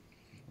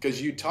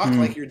 Because you talk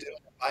like you're doing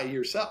it by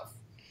yourself.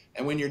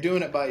 And when you're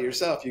doing it by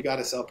yourself, you got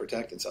to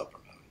self-protect and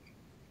self-promote.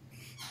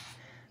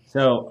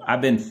 So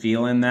I've been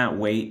feeling that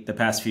weight the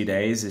past few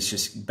days. It's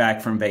just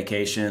back from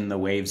vacation. The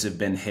waves have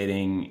been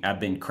hitting. I've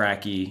been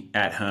cracky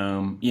at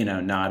home,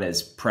 not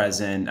as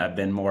present. I've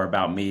been more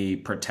about me,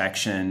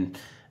 protection.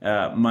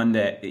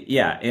 Monday.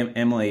 Yeah.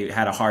 Emily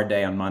had a hard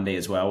day on Monday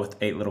as well with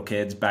 8 little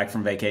kids back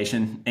from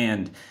vacation.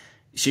 And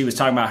she was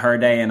talking about her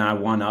day and I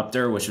one-upped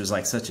her, which was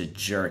like such a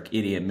jerk,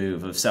 idiot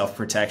move of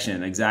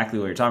self-protection, exactly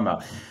what you're talking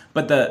about.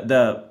 But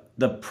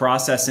the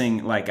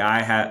processing, like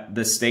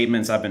the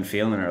statements I've been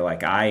feeling are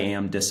like, I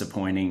am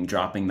disappointing,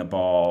 dropping the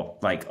ball,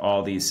 like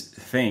all these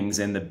things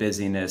in the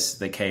busyness,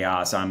 the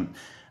chaos, the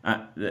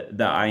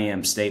I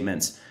am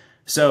statements.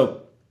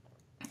 So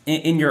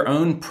in your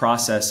own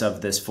process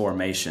of this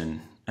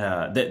formation,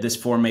 this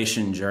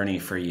formation journey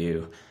for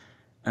you,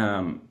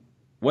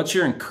 what's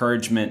your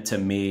encouragement to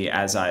me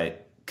as I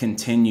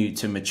continue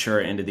to mature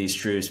into these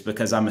truths?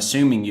 Because I'm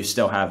assuming you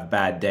still have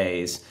bad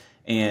days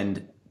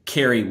and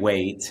carry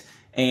weight,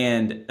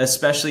 and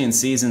especially in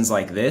seasons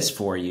like this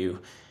for you,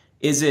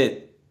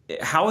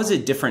 how is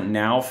it different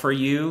now for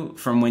you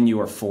from when you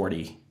were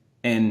 40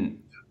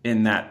 and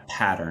in that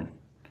pattern?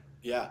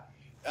 Yeah.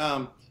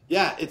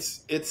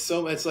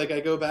 It's like I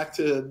go back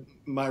to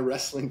my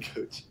wrestling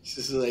coach. It's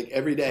just like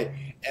every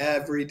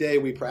day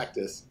we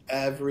practice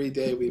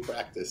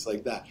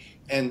like that.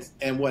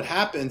 And what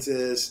happens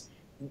is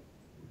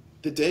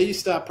the day you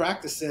stop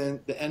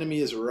practicing, the enemy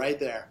is right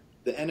there.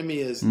 The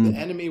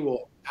enemy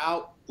will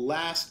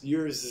outlast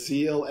your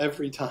zeal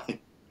every time.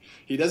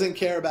 He doesn't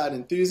care about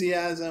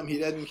enthusiasm. He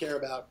doesn't care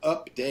about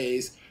up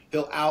days.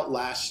 He'll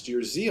outlast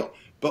your zeal.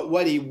 But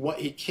what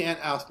he can't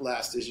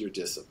outlast is your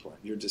discipline,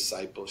 your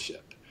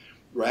discipleship,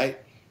 right?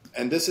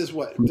 And this is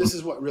what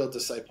real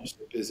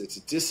discipleship is. It's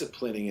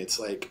disciplining. It's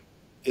like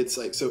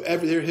so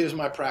here's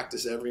my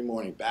practice every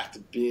morning, back to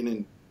being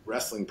in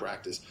wrestling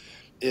practice,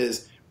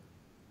 is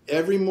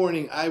every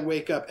morning I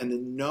wake up and the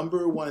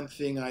number one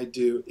thing I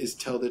do is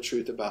tell the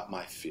truth about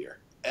my fear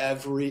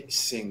every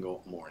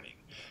single morning.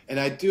 And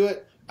I do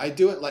it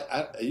like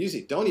I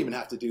usually don't even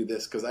have to do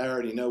this because I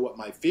already know what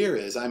my fear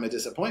is. I'm a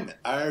disappointment.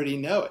 I already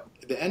know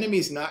it. The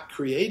enemy's not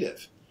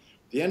creative.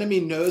 The enemy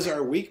knows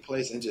our weak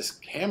place and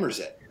just hammers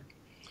it,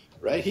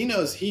 right? He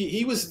knows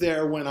he was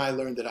there when I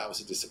learned that I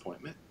was a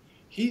disappointment.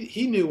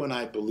 He knew when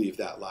I believed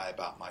that lie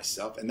about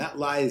myself, and that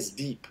lie is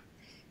deep.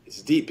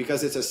 It's deep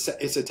because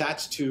it's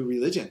attached to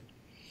religion.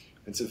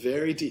 It's a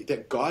very deep,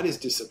 that God is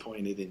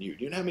disappointed in you.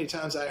 Do you know how many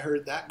times I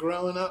heard that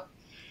growing up?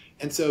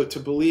 And so to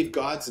believe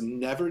God's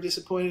never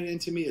disappointed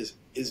into me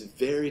is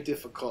very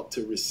difficult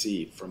to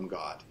receive from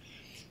God.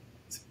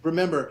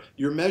 Remember,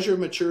 your measure of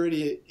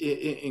maturity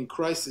in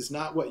Christ is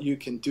not what you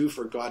can do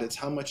for God. It's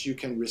how much you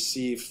can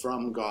receive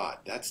from God.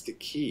 That's the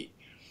key,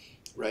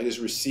 right, is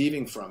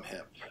receiving from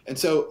him. And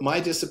so my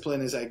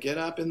discipline is I get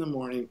up in the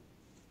morning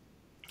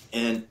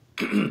and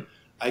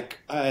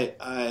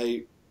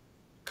I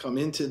come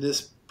into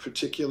this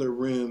particular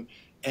room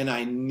and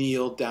I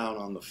kneel down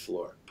on the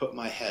floor, put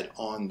my head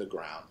on the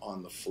ground,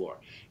 on the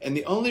floor. And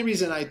the only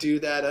reason I do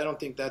that, I don't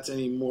think that's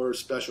any more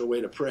special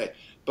way to pray.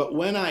 But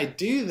when I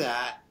do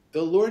that,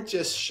 the Lord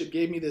just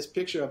gave me this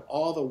picture of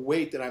all the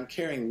weight that I'm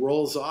carrying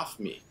rolls off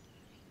me.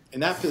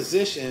 In that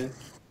position,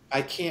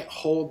 I can't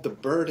hold the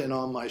burden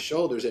on my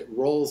shoulders. It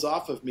rolls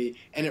off of me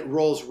and it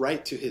rolls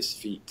right to his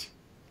feet.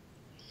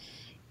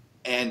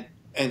 And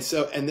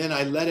then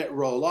I let it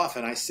roll off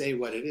and I say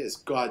what it is.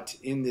 God,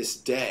 in this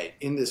day,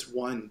 in this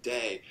one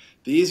day,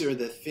 these are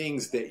the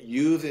things that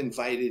you've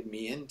invited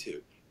me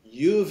into.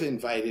 You've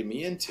invited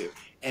me into,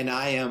 and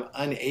I am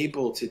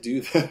unable to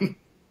do them.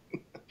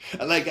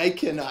 Like, I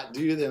cannot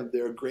do them.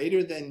 They're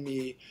greater than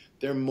me.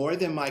 They're more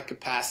than my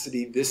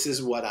capacity. This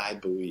is what I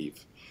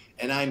believe.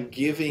 And I'm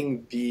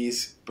giving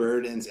these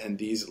burdens and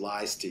these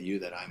lies to you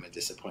that I'm a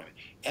disappointment.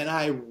 And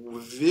I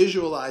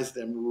visualize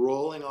them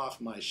rolling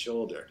off my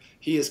shoulder.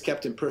 He is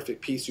kept in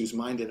perfect peace whose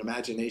mind and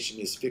imagination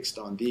is fixed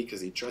on thee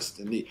because he trusts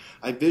in thee.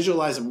 I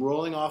visualize them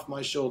rolling off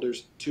my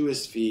shoulders to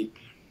his feet.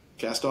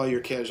 Cast all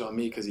your cares on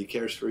me because he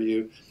cares for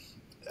you.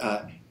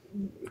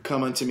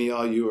 Come unto me,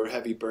 all you who are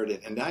heavy burdened.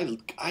 And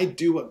I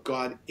do what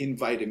God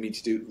invited me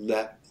to do.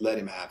 Let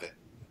him have it.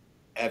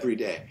 Every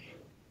day.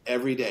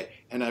 Every day.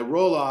 And I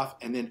roll off,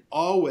 and then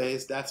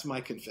always, that's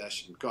my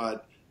confession. God,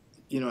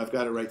 I've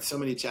got to write so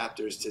many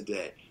chapters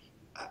today.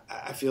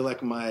 I feel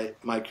like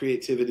my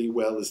creativity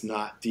well is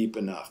not deep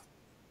enough.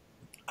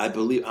 I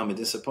believe I'm a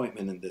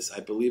disappointment in this. I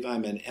believe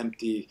I'm an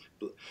empty,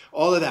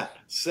 all of that.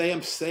 Say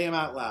them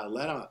out loud.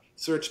 Let them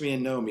search me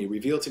and know me.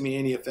 Reveal to me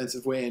any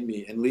offensive way in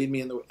me and lead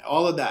me in the way.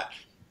 All of that.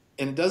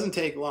 And it doesn't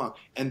take long.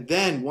 And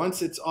then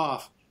once it's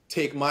off,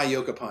 take my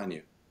yoke upon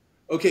you.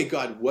 Okay,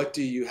 God, what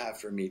do you have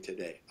for me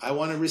today? I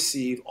want to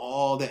receive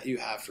all that you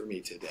have for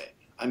me today.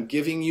 I'm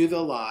giving you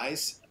the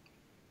lies,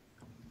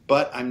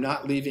 but I'm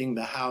not leaving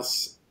the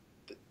house.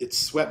 It's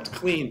swept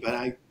clean,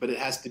 but it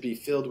has to be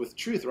filled with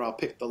truth or I'll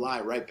pick the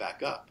lie right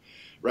back up,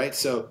 right?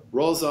 So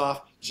rolls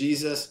off,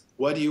 Jesus,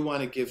 what do you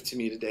want to give to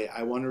me today?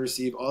 I want to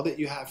receive all that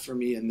you have for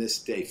me in this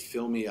day.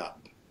 Fill me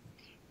up,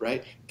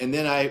 right? And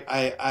then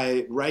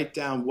I write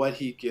down what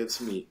he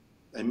gives me.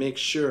 I make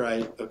sure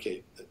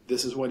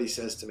this is what he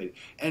says to me.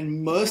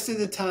 And most of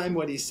the time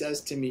what he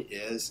says to me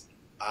is,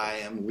 I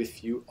am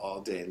with you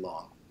all day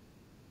long.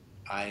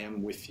 I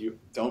am with you.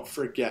 Don't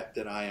forget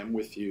that I am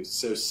with you.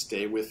 So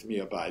stay with me,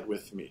 abide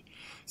with me.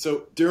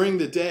 So during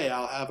the day,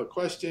 I'll have a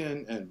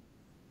question and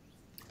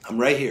I'm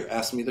right here.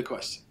 Ask me the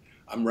question.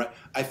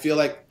 I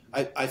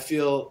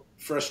feel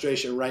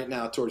frustration right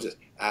now towards this.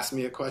 Ask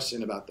me a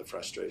question about the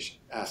frustration.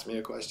 Ask me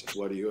a question.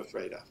 What are you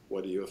afraid of?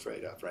 What are you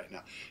afraid of right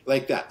now?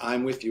 Like that.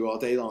 I'm with you all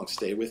day long.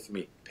 Stay with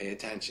me. Pay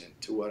attention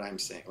to what I'm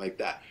saying. Like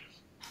that.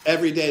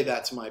 Every day,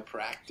 that's my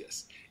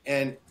practice.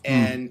 And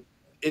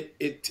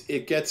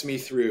it gets me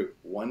through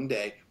one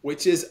day,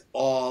 which is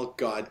all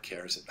God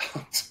cares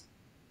about.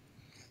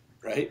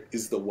 Right?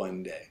 Is the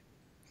one day.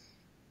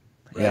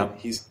 Right?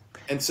 Yeah.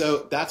 And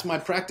so that's my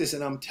practice.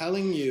 And I'm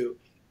telling you,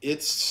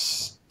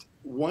 it's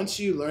once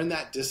you learn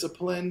that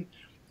discipline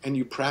and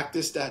you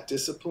practice that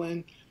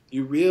discipline,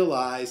 you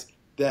realize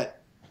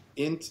that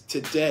in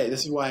today,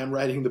 this is why I'm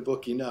writing the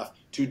book Enough.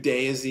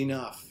 Today is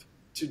enough.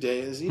 Today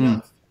is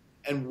enough.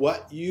 And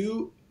what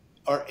you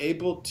are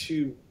able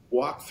to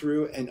walk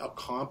through and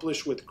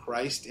accomplish with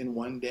Christ in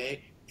one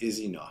day is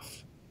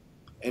enough.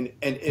 And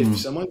if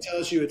someone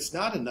tells you it's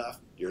not enough,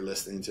 you're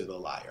listening to the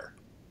liar.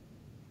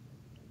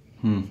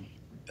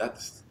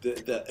 That's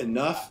the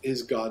enough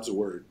is God's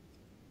word.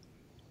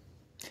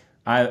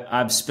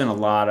 I've spent a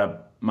lot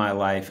of my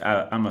life,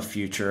 I'm a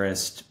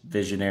futurist,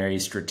 visionary,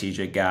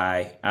 strategic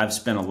guy. I've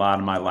spent a lot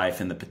of my life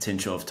in the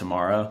potential of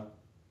tomorrow,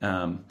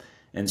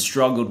 and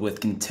struggled with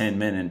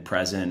contentment and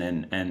present,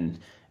 and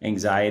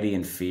anxiety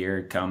and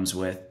fear comes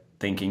with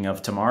thinking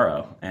of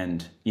tomorrow.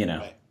 And,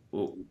 Right.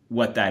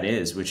 what that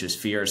is, which is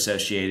fear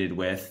associated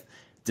with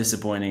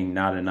disappointing,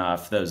 not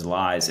enough, those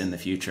lies in the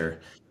future.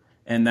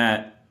 And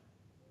that,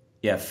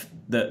 yeah,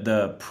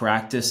 the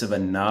practice of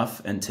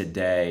enough and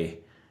today,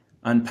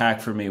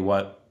 unpack for me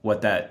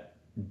what that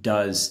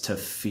does to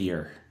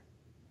fear.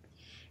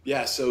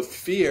 Yeah,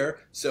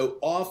 so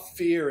all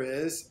fear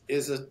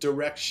is a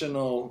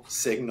directional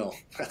signal.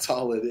 That's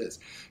all it is.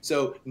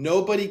 So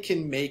nobody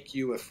can make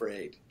you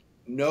afraid.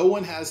 No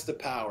one has the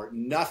power.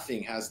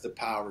 Nothing has the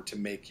power to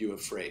make you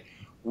afraid.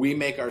 We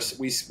make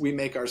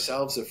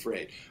ourselves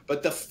afraid.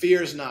 But the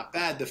fear is not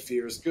bad. The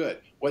fear is good.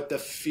 What the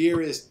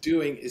fear is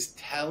doing is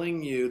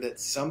telling you that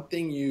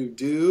something you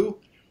do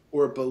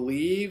or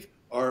believe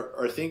or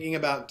are thinking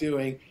about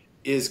doing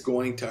is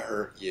going to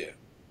hurt you.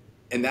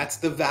 And that's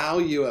the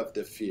value of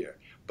the fear.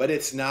 But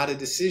it's not a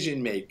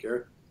decision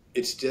maker.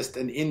 It's just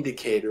an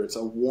indicator. It's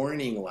a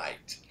warning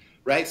light,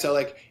 right? So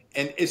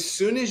and as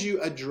soon as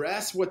you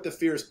address what the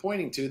fear is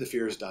pointing to, the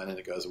fear is done and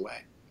it goes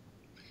away.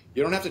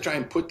 You don't have to try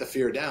and put the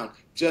fear down.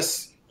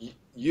 Just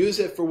use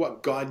it for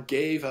what God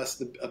gave us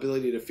the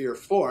ability to fear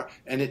for,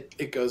 and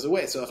it goes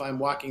away. So if I'm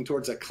walking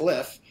towards a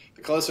cliff,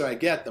 the closer I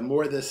get, the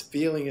more this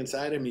feeling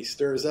inside of me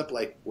stirs up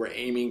like we're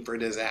aiming for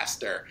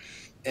disaster.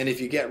 And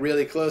if you get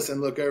really close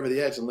and look over the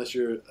edge, unless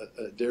you're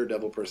a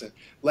daredevil person,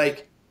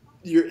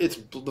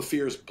 the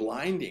fear is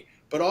blinding.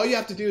 But all you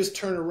have to do is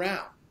turn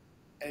around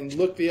and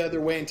look the other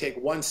way and take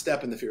one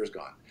step and the fear is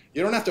gone.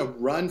 You don't have to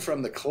run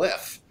from the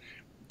cliff.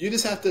 You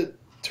just have to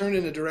turn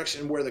in a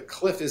direction where the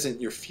cliff isn't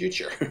your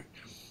future.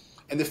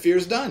 And the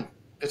fear's done.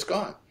 It's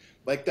gone.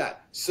 Like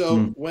that. So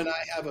when I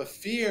have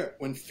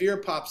when fear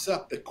pops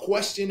up, the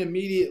question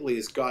immediately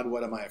is, God,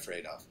 what am I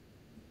afraid of?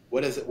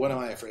 What is it? What am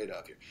I afraid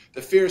of here?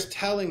 The fear is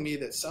telling me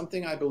that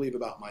something I believe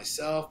about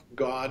myself,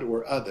 God,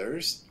 or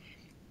others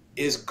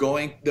is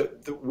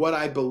what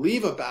I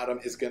believe about them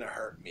is going to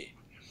hurt me.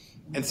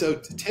 And so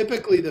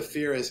typically the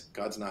fear is,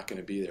 God's not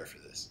going to be there for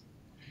this.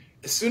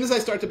 As soon as I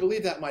start to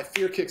believe that, my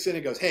fear kicks in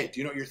and goes, hey, do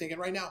you know what you're thinking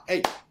right now?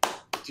 Hey,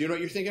 do you know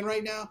what you're thinking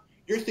right now?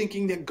 You're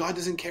thinking that God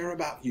doesn't care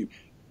about you.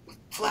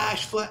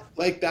 Flash,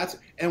 like that's,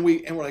 and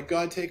we're like,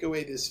 God, take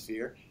away this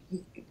fear.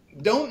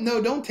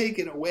 Don't take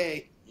it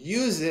away.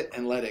 Use it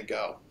and let it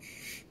go.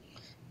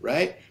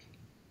 Right?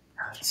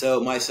 So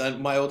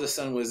my oldest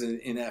son was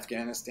in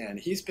Afghanistan.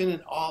 He's been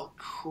in all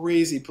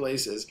crazy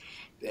places.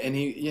 And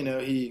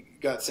he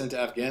got sent to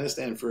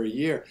Afghanistan for a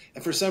year.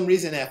 And for some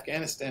reason,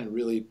 Afghanistan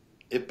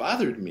it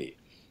bothered me.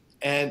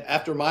 And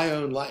after my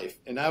own life,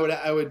 and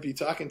I would be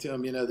talking to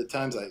him, the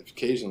times I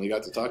occasionally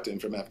got to talk to him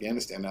from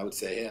Afghanistan, I would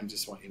say, hey, I'm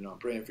just want you to know I'm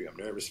praying for you. I'm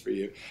nervous for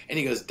you. And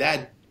he goes,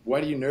 Dad, why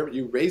are you nervous?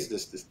 You raised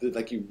us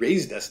you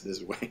raised us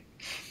this way.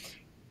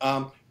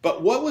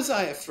 But what was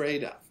I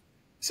afraid of?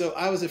 So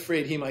I was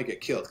afraid he might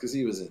get killed because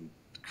he was in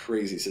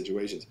crazy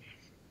situations.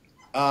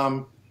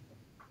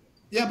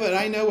 Yeah, but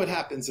I know what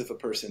happens if a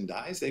person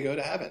dies. They go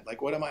to heaven.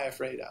 Like, what am I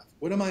afraid of?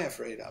 What am I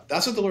afraid of?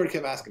 That's what the Lord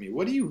kept asking me.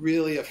 What are you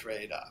really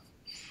afraid of?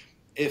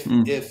 If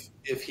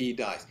he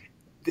dies,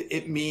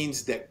 it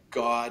means that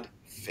God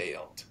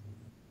failed.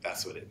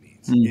 That's what it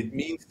means. It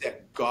means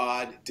that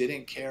God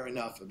didn't care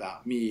enough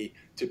about me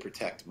to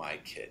protect my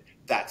kid.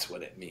 That's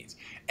what it means.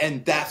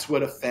 And that's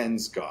what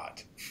offends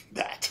God.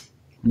 That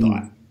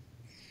thought.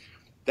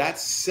 That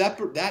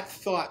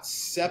thought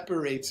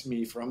separates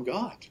me from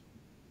God.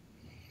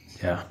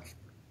 Yeah.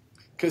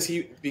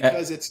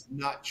 Because it's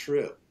not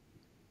true.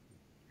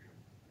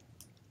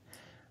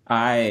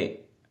 I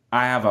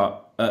have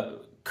a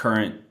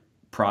current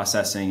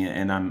processing,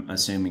 and I'm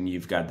assuming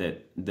you've got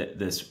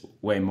this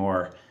way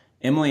more.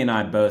 Emily and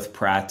I both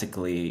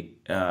practically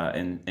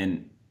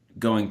and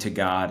going to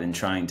God and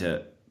trying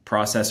to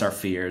process our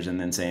fears, and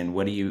then saying,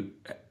 "What do you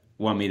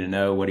want me to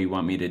know? What do you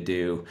want me to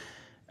do?"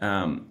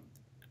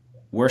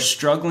 We're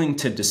struggling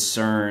to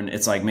discern.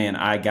 It's like, man,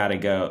 I gotta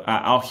go.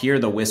 I'll hear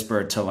the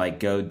whisper to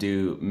go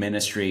do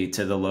ministry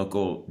to the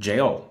local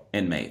jail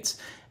inmates,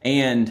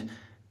 and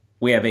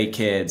we have 8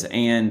 kids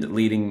and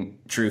leading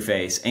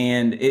Trueface.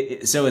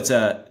 And so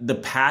the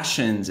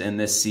passions in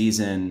this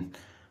season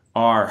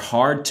are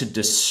hard to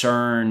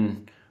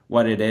discern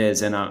what it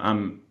is. And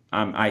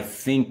I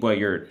think what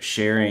you're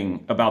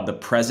sharing about the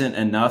present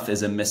enough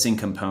is a missing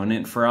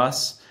component for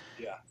us.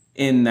 Yeah.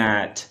 In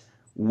that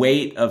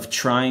weight of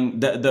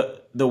trying,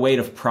 the weight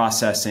of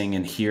processing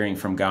and hearing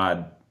from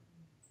God.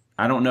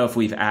 I don't know if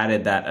we've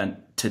added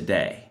that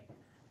today.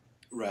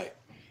 Right.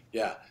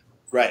 Yeah.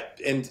 Right.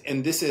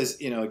 And this is,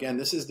 again,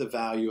 this is the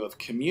value of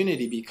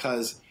community,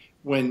 because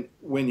when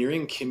you're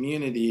in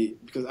community,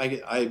 because I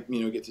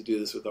get to do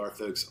this with our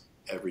folks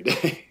every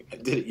day. I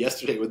did it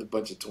yesterday with a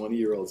bunch of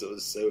 20-year-olds. It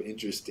was so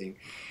interesting.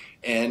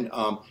 And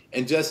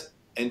just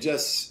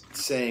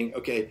saying,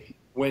 okay,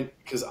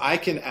 because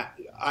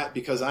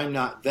I'm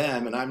not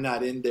them and I'm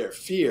not in their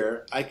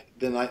fear,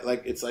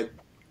 it's like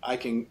I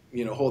can,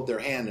 hold their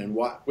hand and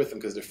walk with them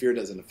because their fear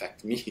doesn't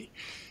affect me.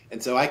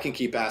 And so I can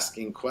keep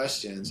asking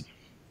questions.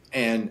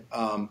 And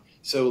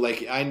so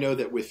I know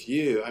that with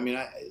you,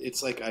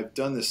 it's like I've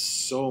done this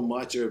so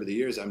much over the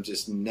years, I'm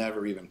just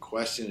never even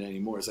questioning it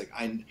anymore. It's like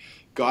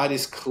God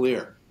is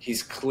clear.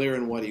 He's clear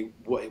in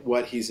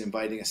what he's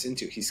inviting us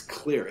into. He's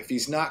clear. If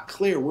he's not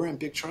clear, we're in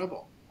big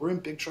trouble. We're in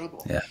big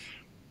trouble. Yeah.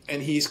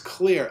 And he's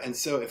clear. And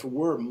so if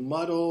we're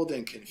muddled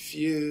and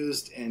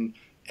confused and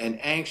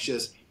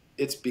anxious,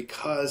 it's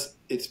because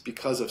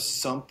of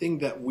something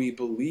that we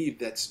believe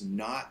that's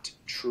not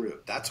true.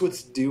 That's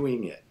what's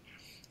doing it.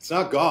 It's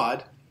not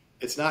God.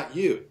 It's not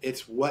you.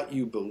 It's what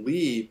you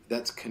believe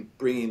that's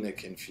bringing the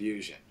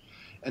confusion.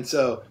 And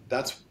so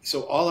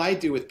all I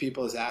do with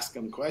people is ask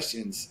them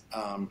questions.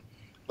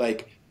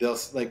 Like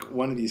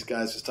one of these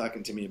guys was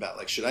talking to me about,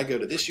 like, should I go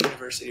to this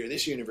university or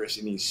this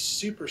university? And he's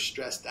super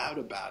stressed out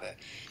about it.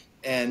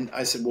 And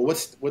I said, well,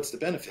 what's the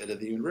benefit of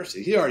the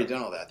university? He'd already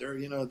done all that. They're,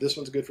 this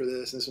one's good for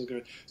this one's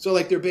good. So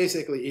like they're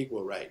basically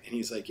equal, right? And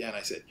he's like, yeah. And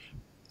I said,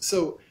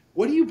 so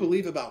what do you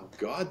believe about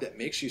God that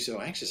makes you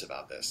so anxious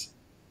about this?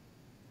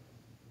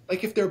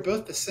 Like, if they're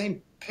both the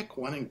same, pick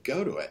one and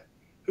go to it.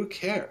 Who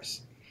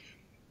cares?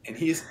 And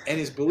his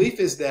belief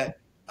is that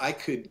I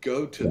could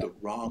go to the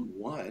wrong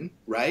one,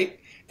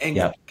 right?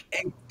 And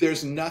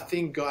there's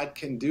nothing God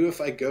can do if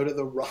I go to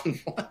the wrong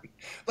one.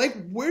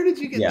 Like, where did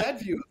you get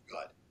that view of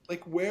God?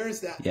 Like, where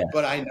is that? Yeah.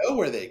 But I know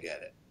where they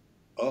get it.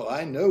 Oh,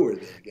 I know where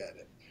they get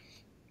it.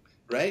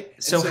 Right?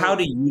 So how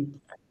do you...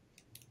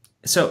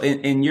 So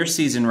in your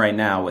season right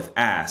now with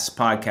Ask,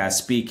 podcast,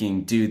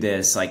 speaking, do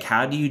this, like,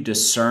 how do you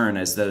discern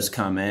as those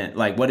come in?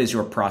 Like, what is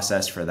your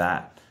process for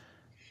that?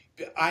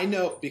 I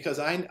know, because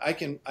I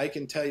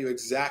can tell you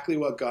exactly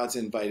what God's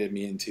invited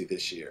me into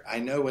this year. I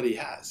know what he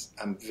has.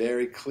 I'm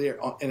very clear,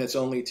 and it's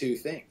only two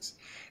things.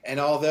 And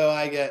although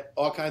I get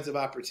all kinds of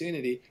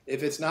opportunity,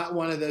 if it's not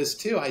one of those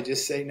two, I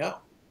just say no.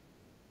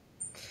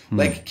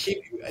 Like,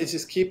 keep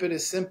it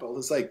as simple.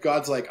 It's like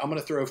God's like, I'm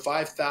going to throw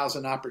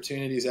 5,000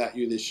 opportunities at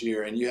you this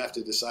year, and you have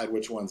to decide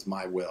which one's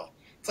my will.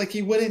 It's like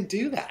he wouldn't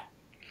do that.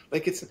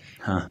 Like,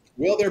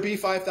 will there be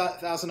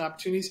 5,000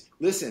 opportunities?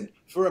 Listen,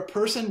 for a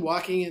person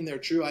walking in their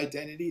true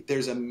identity,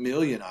 there's a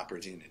million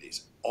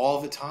opportunities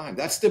all the time.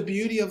 That's the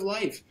beauty of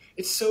life.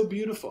 It's so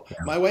beautiful. Yeah.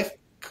 My wife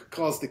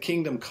calls the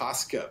kingdom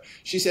Costco.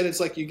 She said it's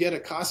like you get a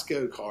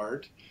Costco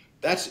card,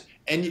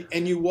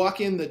 and you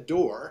walk in the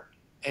door,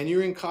 and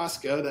you're in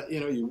Costco. That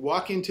you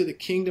walk into the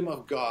kingdom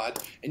of God,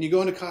 and you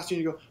go into Costco,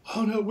 and you go,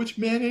 oh no, which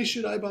mayonnaise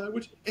should I buy?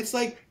 It's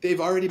like they've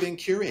already been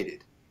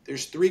curated.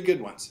 There's 3 good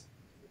ones.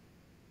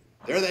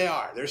 There they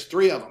are. There's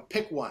 3 of them.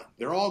 Pick one.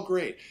 They're all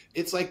great.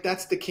 It's like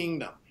that's the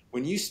kingdom.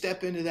 When you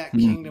step into that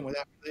kingdom with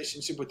that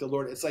relationship with the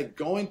Lord, it's like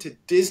going to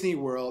Disney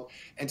World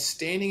and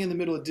standing in the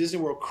middle of Disney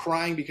World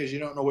crying because you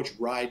don't know which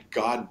ride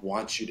God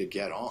wants you to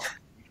get on.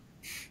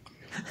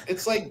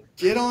 It's like,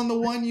 get on the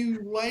one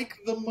you like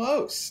the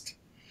most.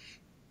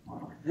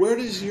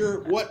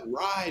 What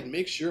ride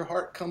makes your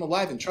heart come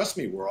alive? And trust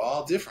me, we're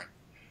all different.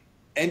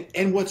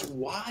 And what's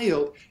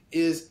wild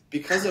is,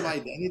 because of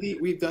identity,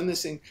 we've done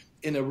this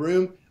in a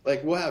room.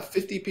 Like, we'll have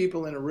 50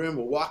 people in a room.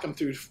 We'll walk them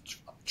through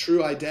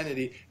true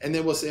identity. And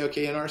then we'll say,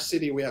 okay, in our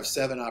city, we have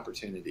 7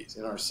 opportunities.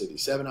 In our city,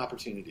 7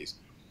 opportunities.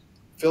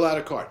 Fill out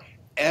a card.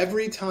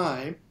 Every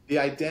time, the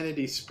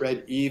identity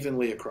spread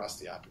evenly across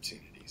the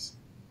opportunities.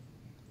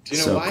 Do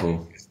you know why? Cool.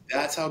 Because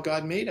that's how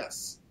God made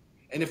us.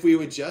 And if we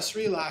would just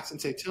relax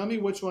and say, tell me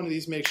which one of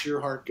these makes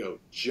your heart go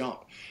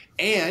jump.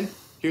 And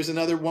here's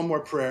one more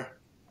prayer,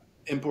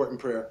 important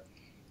prayer.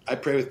 I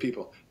pray with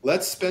people.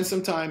 Let's spend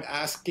some time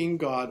asking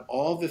God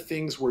all the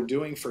things we're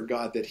doing for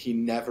God that he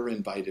never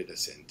invited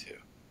us into.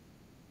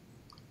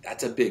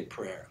 That's a big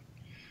prayer,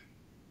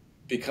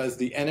 because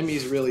the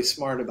enemy's really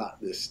smart about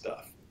this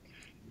stuff.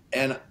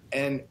 And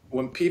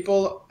when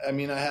people, I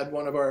had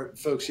one of our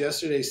folks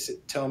yesterday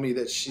tell me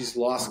that she's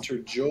lost her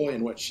joy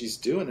in what she's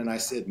doing. And I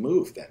said,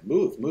 move, get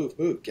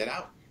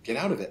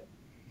out of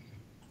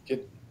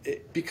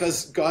it.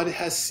 Because God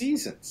has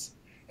seasons.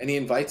 And he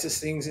invites us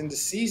things into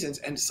seasons,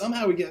 and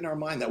somehow we get in our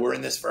mind that we're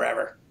in this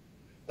forever.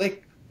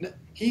 Like,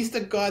 he's the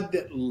God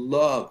that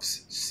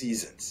loves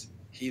seasons.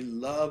 He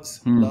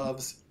loves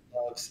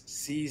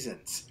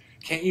seasons.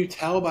 Can't you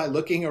tell by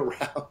looking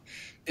around?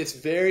 It's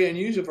very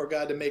unusual for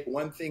God to make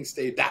one thing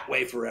stay that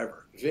way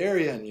forever.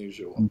 Very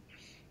unusual.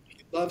 He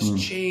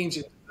loves change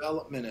and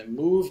development and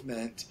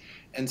movement.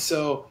 And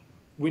so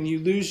when you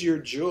lose your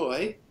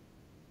joy,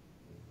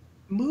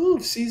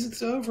 move.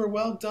 Season's over.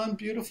 Well done.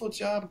 Beautiful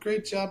job.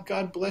 Great job.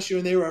 God bless you.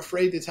 And they were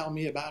afraid to tell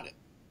me about it.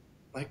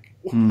 Like,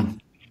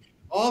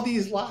 all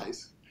these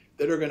lies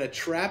that are going to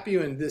trap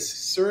you in this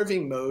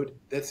serving mode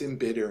that's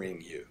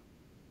embittering you.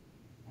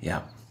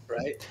 Yeah.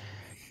 Right?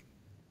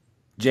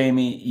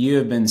 Jamie, you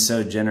have been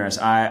so generous.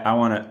 I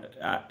want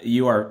to,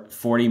 you are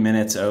 40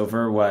 minutes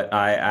over what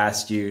I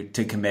asked you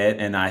to commit,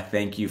 and I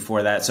thank you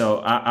for that. So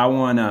I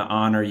want to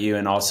honor you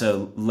and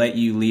also let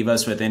you leave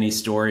us with any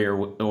story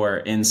or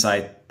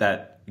insight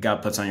that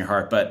God puts on your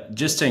heart. But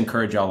just to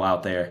encourage y'all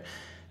out there,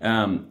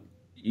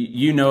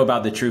 you know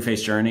about the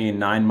Trueface journey and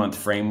 9-month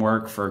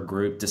framework for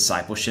group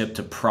discipleship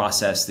to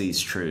process these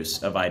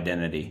truths of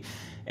identity.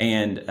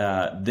 And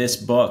this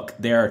book,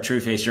 there are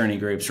Trueface journey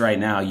groups right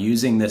now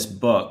using this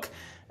book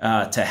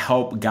to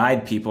help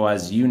guide people.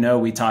 As you know,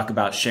 we talk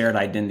about shared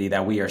identity,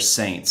 that we are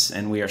saints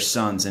and we are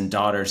sons and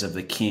daughters of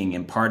the King,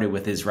 imparted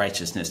with his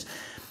righteousness.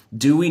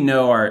 Do we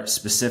know our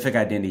specific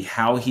identity,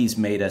 how he's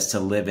made us to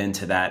live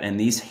into that? And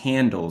these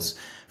handles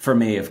for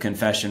me of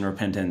confession,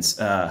 repentance,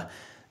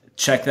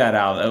 check that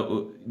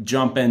out.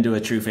 Jump into a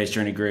Trueface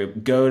Journey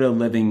group. Go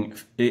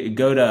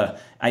to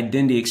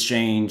Identity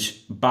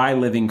Exchange, buy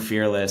Living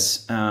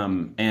Fearless,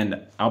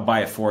 and I'll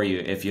buy it for you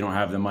if you don't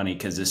have the money,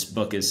 because this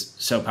book is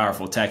so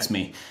powerful. Text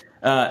me.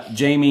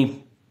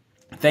 Jamie,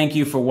 thank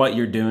you for what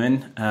you're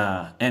doing.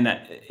 And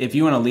if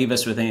you want to leave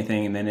us with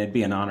anything, then it'd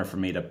be an honor for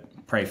me to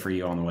pray for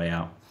you on the way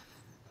out.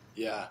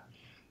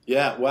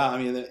 Yeah. Wow.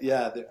 I mean,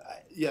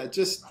 there's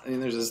just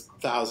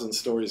 1,000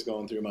 stories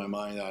going through my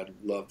mind I'd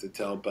love to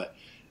tell, but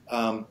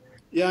I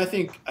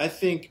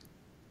think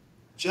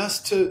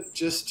just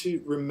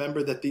to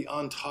remember that the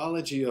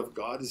ontology of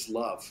God is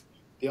love.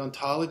 The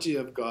ontology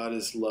of God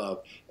is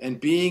love, and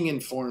being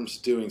informs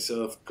doing.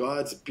 So if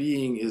God's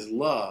being is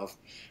love,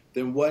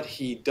 then what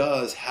he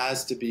does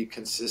has to be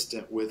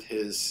consistent with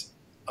his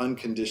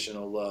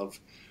unconditional love,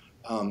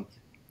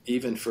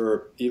 even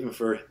for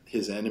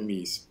his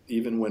enemies.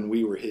 Even when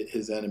we were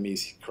his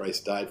enemies,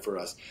 Christ died for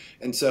us.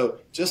 And so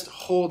just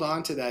hold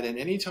on to that. And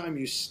anytime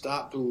you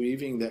stop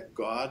believing that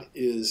God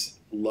is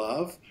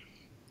love,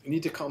 you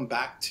need to come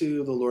back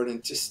to the Lord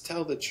and just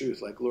tell the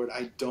truth. Like, Lord,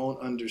 I don't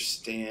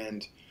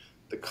understand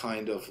the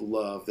kind of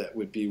love that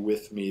would be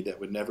with me, that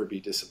would never be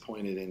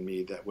disappointed in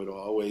me, that would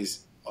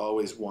always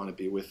want to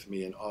be with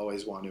me and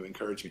always want to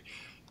encourage me.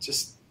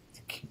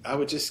 I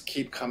would just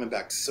keep coming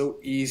back. So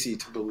easy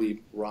to believe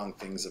wrong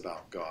things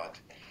about God.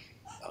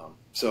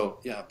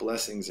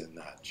 Blessings in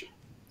that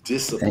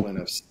discipline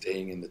of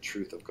staying in the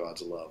truth of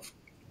God's love.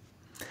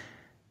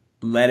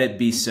 Let it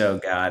be so,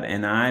 God.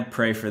 And I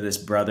pray for this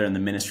brother and the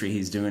ministry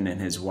he's doing,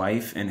 and his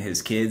wife and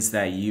his kids,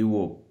 that you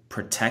will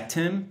protect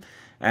him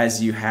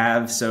as you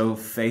have so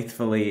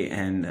faithfully.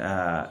 And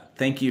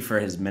thank you for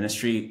his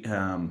ministry.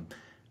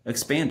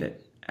 Expand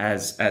it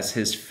as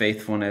his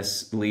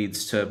faithfulness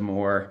leads to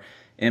more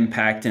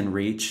impact and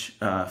reach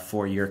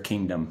for your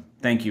kingdom.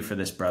 Thank you for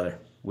this, brother.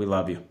 We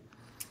love you.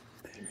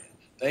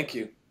 Thank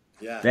you.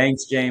 Yeah.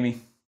 Thanks,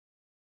 Jamie.